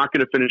 You're not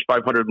going to finish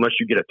 500 unless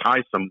you get a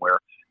tie somewhere.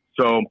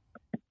 So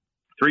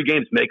 3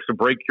 games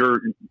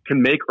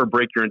can make or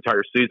break your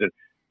entire season.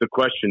 The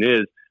question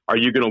is, are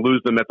you going to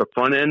lose them at the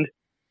front end?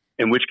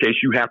 In which case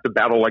you have to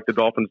battle like the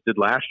Dolphins did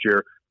last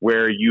year,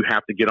 where you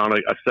have to get on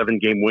a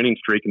 7-game winning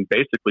streak and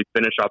basically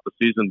finish out the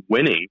season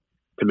winning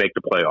to make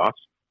the playoffs.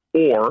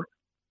 Or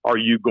are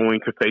you going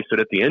to face it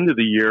at the end of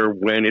the year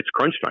when it's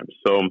crunch time?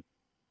 So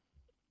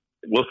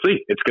we'll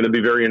see. It's going to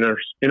be very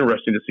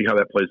interesting to see how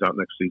that plays out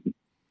next season.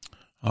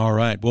 All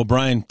right. Well,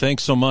 Brian,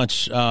 thanks so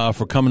much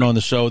for coming on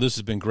the show. This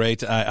has been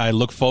great. I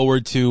look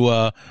forward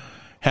to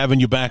having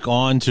you back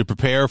on to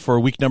prepare for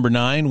week number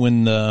 9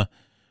 when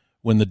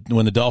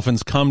the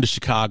Dolphins come to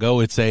Chicago.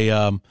 It's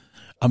a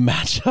a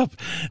matchup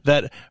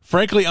that,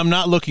 frankly, I'm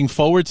not looking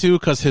forward to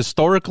because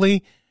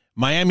historically,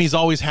 Miami's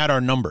always had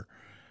our number.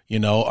 You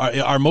know,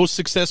 our most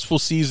successful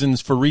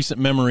seasons for recent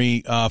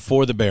memory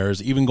for the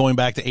Bears, even going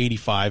back to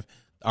 85,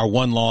 our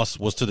one loss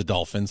was to the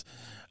Dolphins.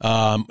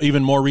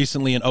 Even more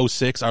recently in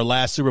 06, our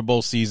last Super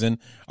Bowl season,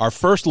 our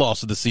first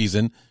loss of the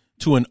season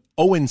to an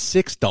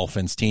 0-6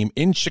 Dolphins team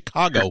in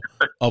Chicago,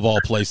 of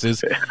all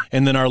places.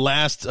 And then our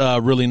last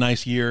really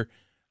nice year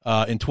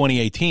in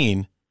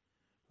 2018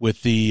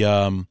 with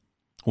the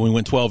when we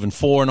went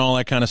 12-4 and all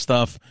that kind of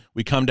stuff.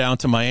 We come down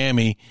to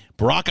Miami.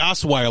 Brock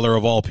Osweiler,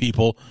 of all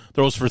people,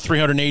 throws for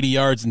 380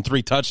 yards and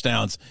 3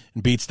 touchdowns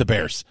and beats the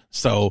Bears.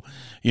 So,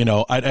 you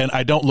know,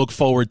 I don't look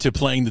forward to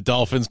playing the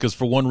Dolphins because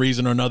for one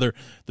reason or another,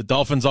 the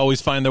Dolphins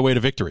always find their way to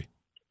victory.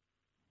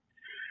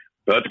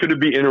 So it's going to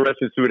be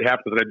interesting to see what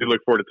happens, and I do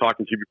look forward to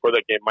talking to you before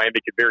that game.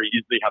 Miami could very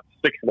easily have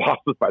 6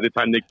 losses by the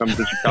time they come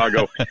to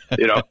Chicago.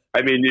 You know,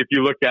 I mean, if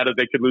you look at it,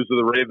 they could lose to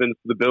the Ravens,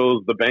 the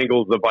Bills, the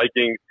Bengals, the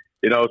Vikings.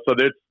 You know, so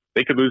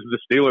they could lose to the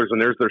Steelers,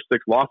 and there's their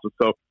 6 losses.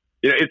 So,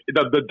 you know, it's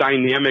the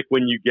dynamic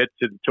when you get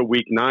to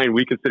week 9.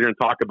 We can sit here and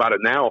talk about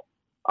it now.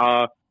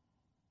 I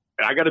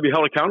got to be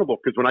held accountable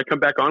because when I come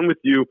back on with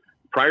you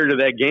prior to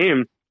that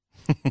game,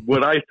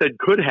 what I said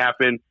could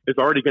happen is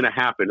already going to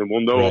happen, and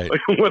we'll know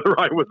whether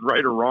I was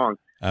right or wrong.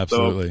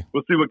 Absolutely. So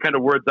we'll see what kind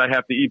of words I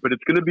have to eat, but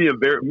it's going to be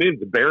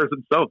the Bears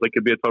themselves, they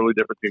could be a totally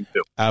different team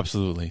too.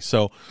 Absolutely.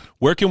 So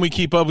where can we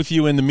keep up with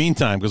you in the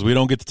meantime? Because we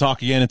don't get to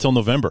talk again until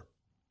November.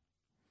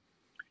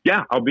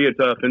 Yeah, I'll be at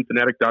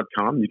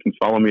Fansided.com. You can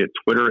follow me at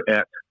Twitter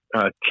at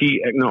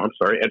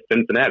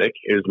Fansided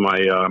is my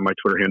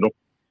Twitter handle.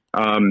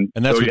 And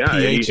that's with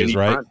PHs,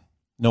 right?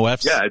 No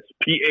Fs? Yeah, it's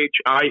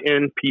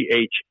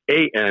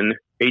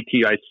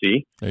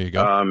PHINPHANATIC. There you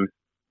go.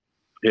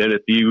 And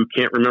if you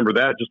can't remember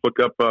that, just look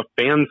up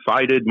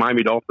Fansided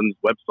Miami Dolphins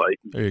website.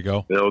 There you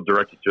go. They'll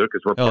direct you to it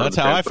because we're part of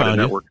the Fansided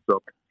network.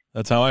 So.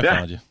 That's how I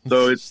found you.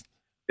 So it's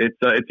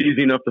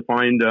easy enough to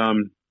find.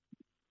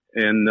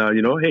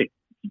 You know, hey,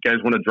 you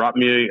guys want to drop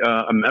me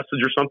a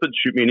message or something,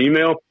 shoot me an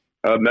email,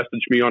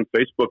 message me on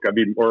Facebook,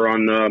 or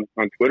on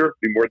Twitter.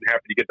 I'd be more than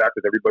happy to get back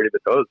with everybody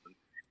that does. And,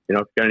 you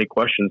know, if you got any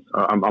questions,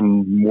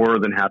 I'm more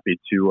than happy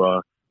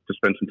to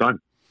spend some time.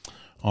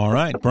 All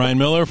right. Brian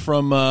Miller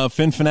from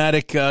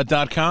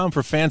FinFanatic.com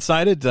for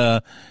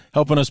Fansided,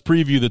 helping us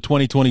preview the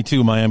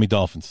 2022 Miami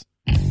Dolphins.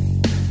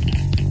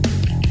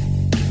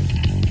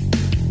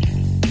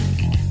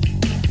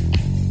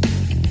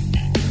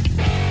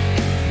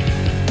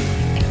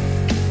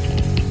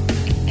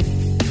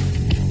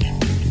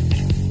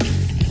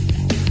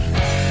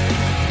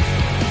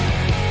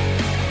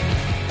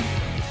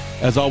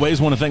 As always,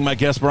 want to thank my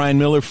guest, Brian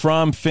Miller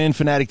from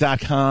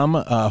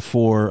FinFanatic.com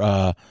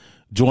for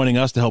joining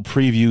us to help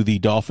preview the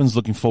Dolphins.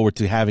 Looking forward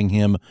to having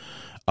him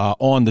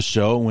on the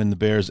show when the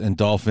Bears and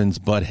Dolphins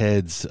butt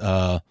heads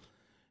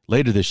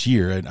later this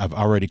year. And I've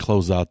already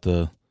closed out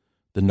the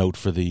note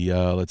for the,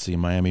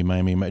 Miami,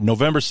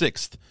 November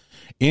 6th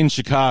in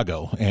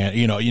Chicago. And,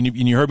 you know,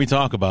 you heard me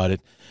talk about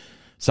it.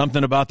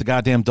 Something about the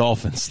goddamn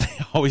Dolphins. They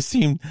always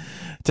seem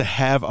to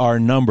have our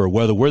number,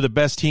 whether we're the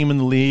best team in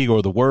the league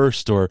or the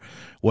worst or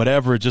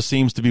whatever. It just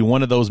seems to be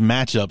one of those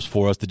matchups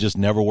for us that just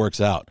never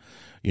works out.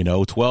 You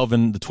know,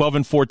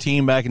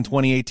 12-14 back in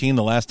 2018,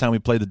 the last time we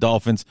played the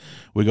Dolphins,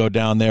 we go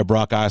down there,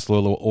 Brock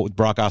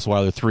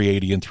Osweiler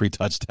 380 and 3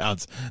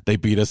 touchdowns. They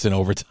beat us in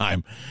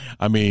overtime.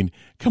 I mean,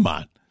 come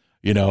on.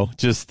 You know,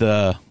 just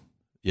I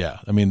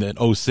mean,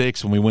 in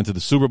 06 when we went to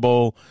the Super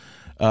Bowl,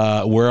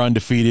 we're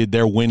undefeated.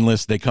 They're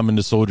winless. They come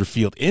into Soldier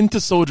Field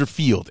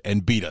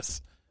and beat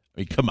us. I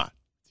mean, come on.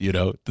 You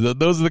know,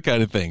 those are the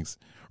kind of things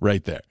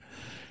right there.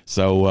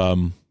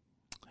 So,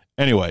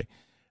 anyway,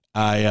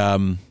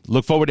 I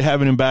look forward to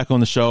having him back on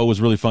the show. It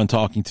was really fun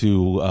talking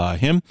to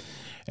him.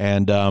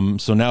 And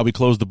so now we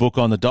close the book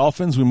on the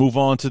Dolphins. We move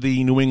on to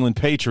the New England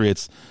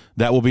Patriots.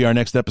 That will be our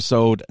next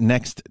episode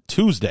next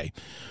Tuesday.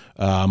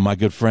 My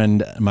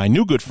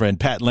new good friend,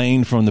 Pat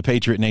Lane from the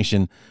Patriot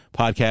Nation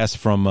podcast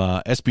from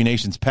SB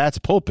Nation's Pat's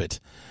Pulpit,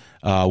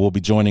 will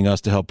be joining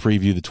us to help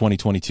preview the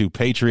 2022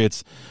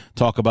 Patriots,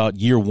 talk about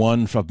year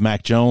 1 of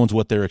Mac Jones,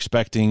 what they're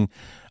expecting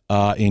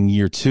in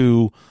year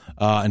 2,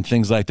 and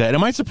things like that. And it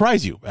might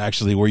surprise you,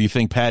 actually, where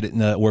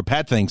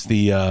Pat thinks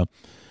the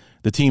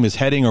team is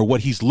heading or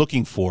what he's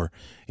looking for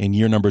in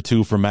year number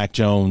 2 for Mac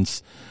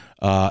Jones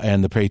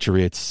and the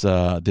Patriots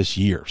this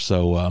year.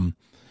 So,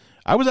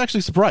 I was actually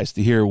surprised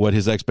to hear what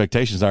his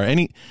expectations are.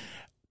 Any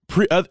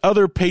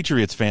other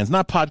Patriots fans,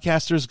 not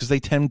podcasters, because they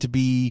tend to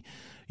be,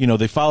 you know,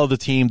 they follow the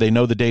team. They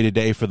know the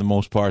day-to-day for the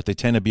most part. They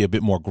tend to be a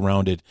bit more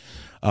grounded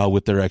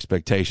with their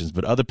expectations.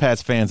 But other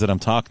Pats fans that I'm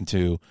talking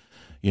to,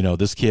 you know,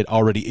 this kid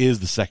already is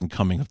the second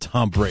coming of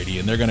Tom Brady,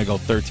 and they're going to go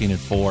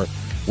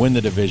 13-4, win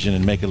the division,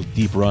 and make a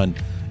deep run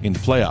in the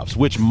playoffs,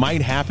 which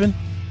might happen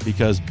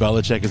because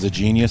Belichick is a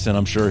genius, and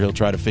I'm sure he'll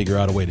try to figure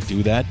out a way to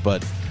do that.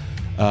 But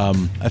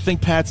I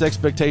think Pat's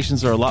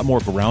expectations are a lot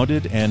more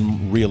grounded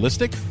and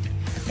realistic,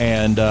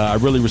 and I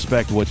really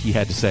respect what he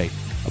had to say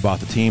about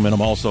the team, and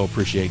I'm also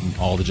appreciating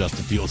all the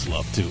Justin Fields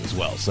love, too, as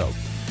well. So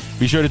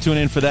Be sure to tune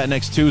in for that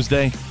next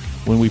Tuesday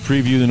when we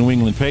preview the New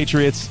England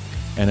Patriots.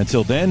 And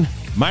until then,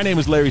 my name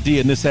is Larry D,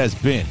 and this has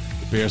been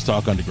the Bears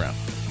Talk Underground.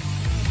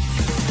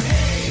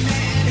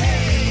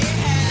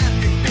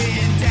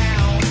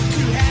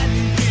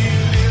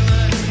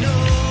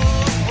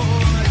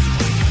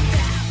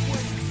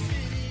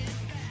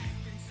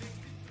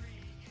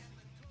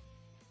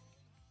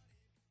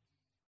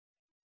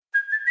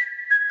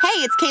 Hey,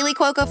 it's Kaylee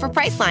Cuoco for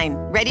Priceline.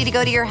 Ready to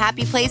go to your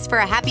happy place for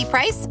a happy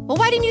price? Well,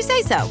 why didn't you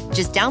say so?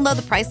 Just download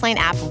the Priceline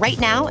app right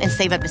now and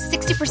save up to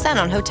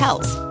 60% on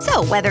hotels.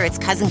 So whether it's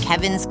Cousin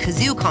Kevin's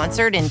Kazoo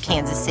Concert in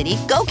Kansas City,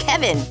 go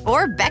Kevin,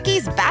 or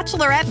Becky's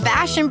Bachelorette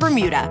Bash in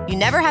Bermuda, you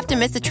never have to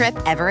miss a trip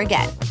ever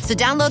again. So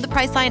download the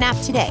Priceline app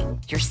today.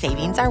 Your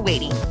savings are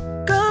waiting.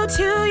 Go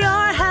to your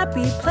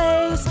happy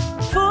place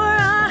for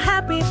a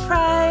happy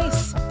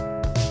price.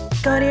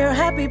 Go to your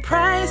happy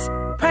price,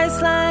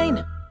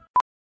 Priceline.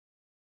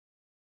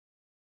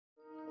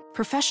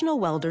 Professional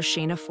welder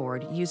Shayna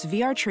Ford used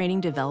VR training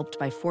developed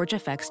by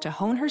ForgeFX to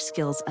hone her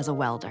skills as a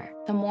welder.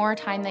 The more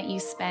time that you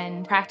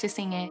spend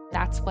practicing it,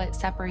 that's what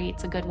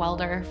separates a good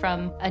welder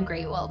from a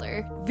great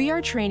welder.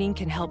 VR training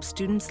can help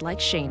students like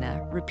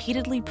Shayna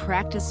repeatedly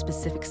practice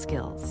specific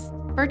skills.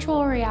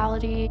 Virtual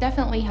reality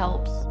definitely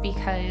helps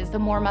because the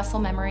more muscle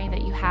memory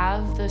that you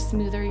have, the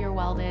smoother your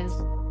weld is.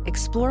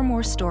 Explore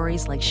more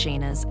stories like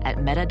Shayna's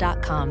at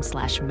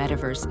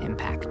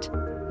meta.com/metaverseimpact.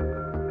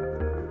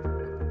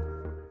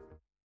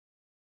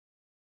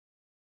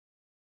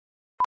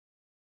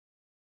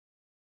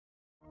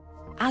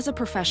 As a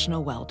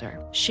professional welder,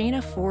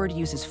 Shayna Ford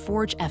uses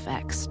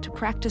ForgeFX to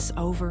practice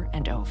over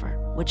and over,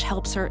 which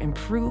helps her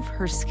improve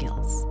her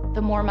skills.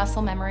 The more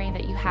muscle memory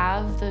that you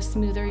have, the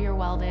smoother your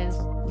weld is.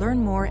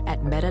 Learn more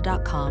at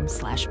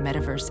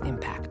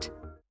meta.com/metaverseimpact.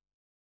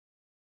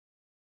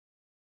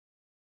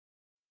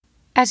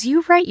 As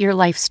you write your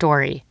life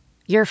story,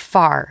 you're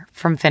far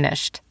from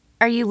finished.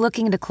 Are you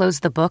looking to close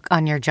the book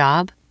on your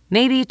job?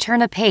 Maybe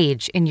turn a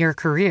page in your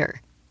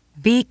career?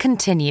 Be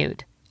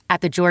continued at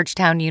the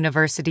Georgetown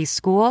University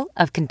School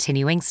of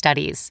Continuing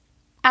Studies.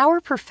 Our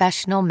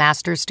professional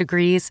master's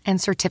degrees and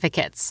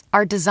certificates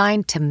are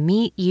designed to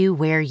meet you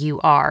where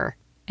you are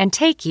and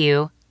take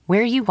you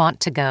where you want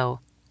to go.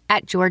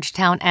 At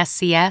Georgetown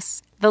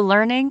SCS, the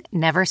learning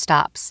never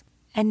stops,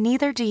 and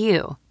neither do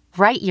you.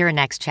 Write your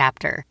next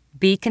chapter.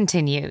 Be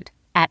continued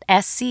at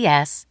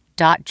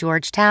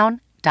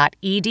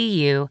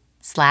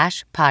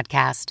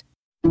scs.georgetown.edu/podcast.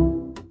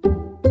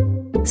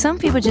 Some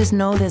people just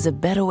know there's a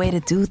better way to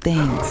do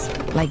things,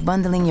 like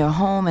bundling your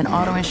home and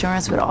auto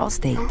insurance with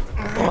Allstate,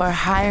 or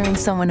hiring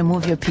someone to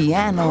move your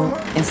piano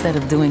instead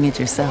of doing it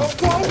yourself.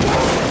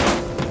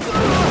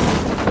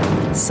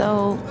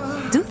 So,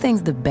 do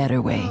things the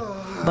better way.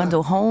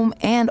 Bundle home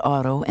and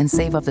auto and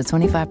save up to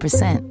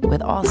 25%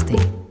 with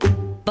Allstate.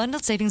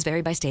 Bundled savings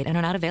vary by state and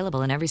are not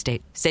available in every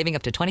state. Saving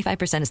up to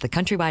 25% is the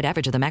countrywide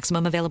average of the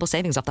maximum available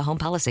savings off the home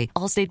policy.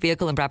 Allstate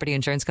Vehicle and Property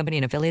Insurance Company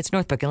and Affiliates,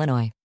 Northbrook,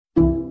 Illinois.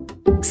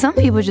 Some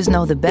people just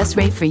know the best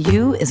rate for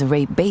you is a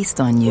rate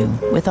based on you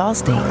with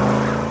Allstate.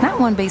 Not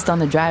one based on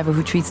the driver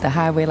who treats the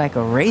highway like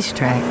a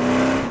racetrack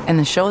and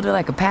the shoulder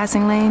like a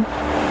passing lane.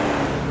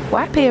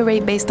 Why pay a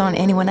rate based on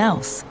anyone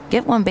else?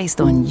 Get one based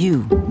on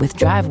you with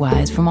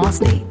DriveWise from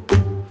Allstate.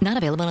 Not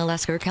available in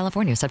Alaska or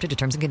California, subject to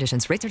terms and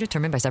conditions. Rates are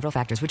determined by several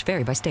factors, which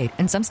vary by state.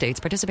 In some states,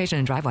 participation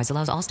in DriveWise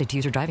allows Allstate to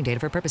use your driving data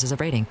for purposes of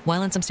rating.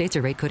 While in some states,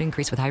 your rate could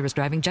increase with high-risk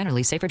driving.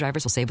 Generally, safer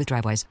drivers will save with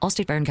DriveWise.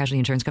 Allstate Fire and Casualty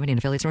Insurance Company and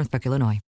Affiliates, Northbrook, Illinois.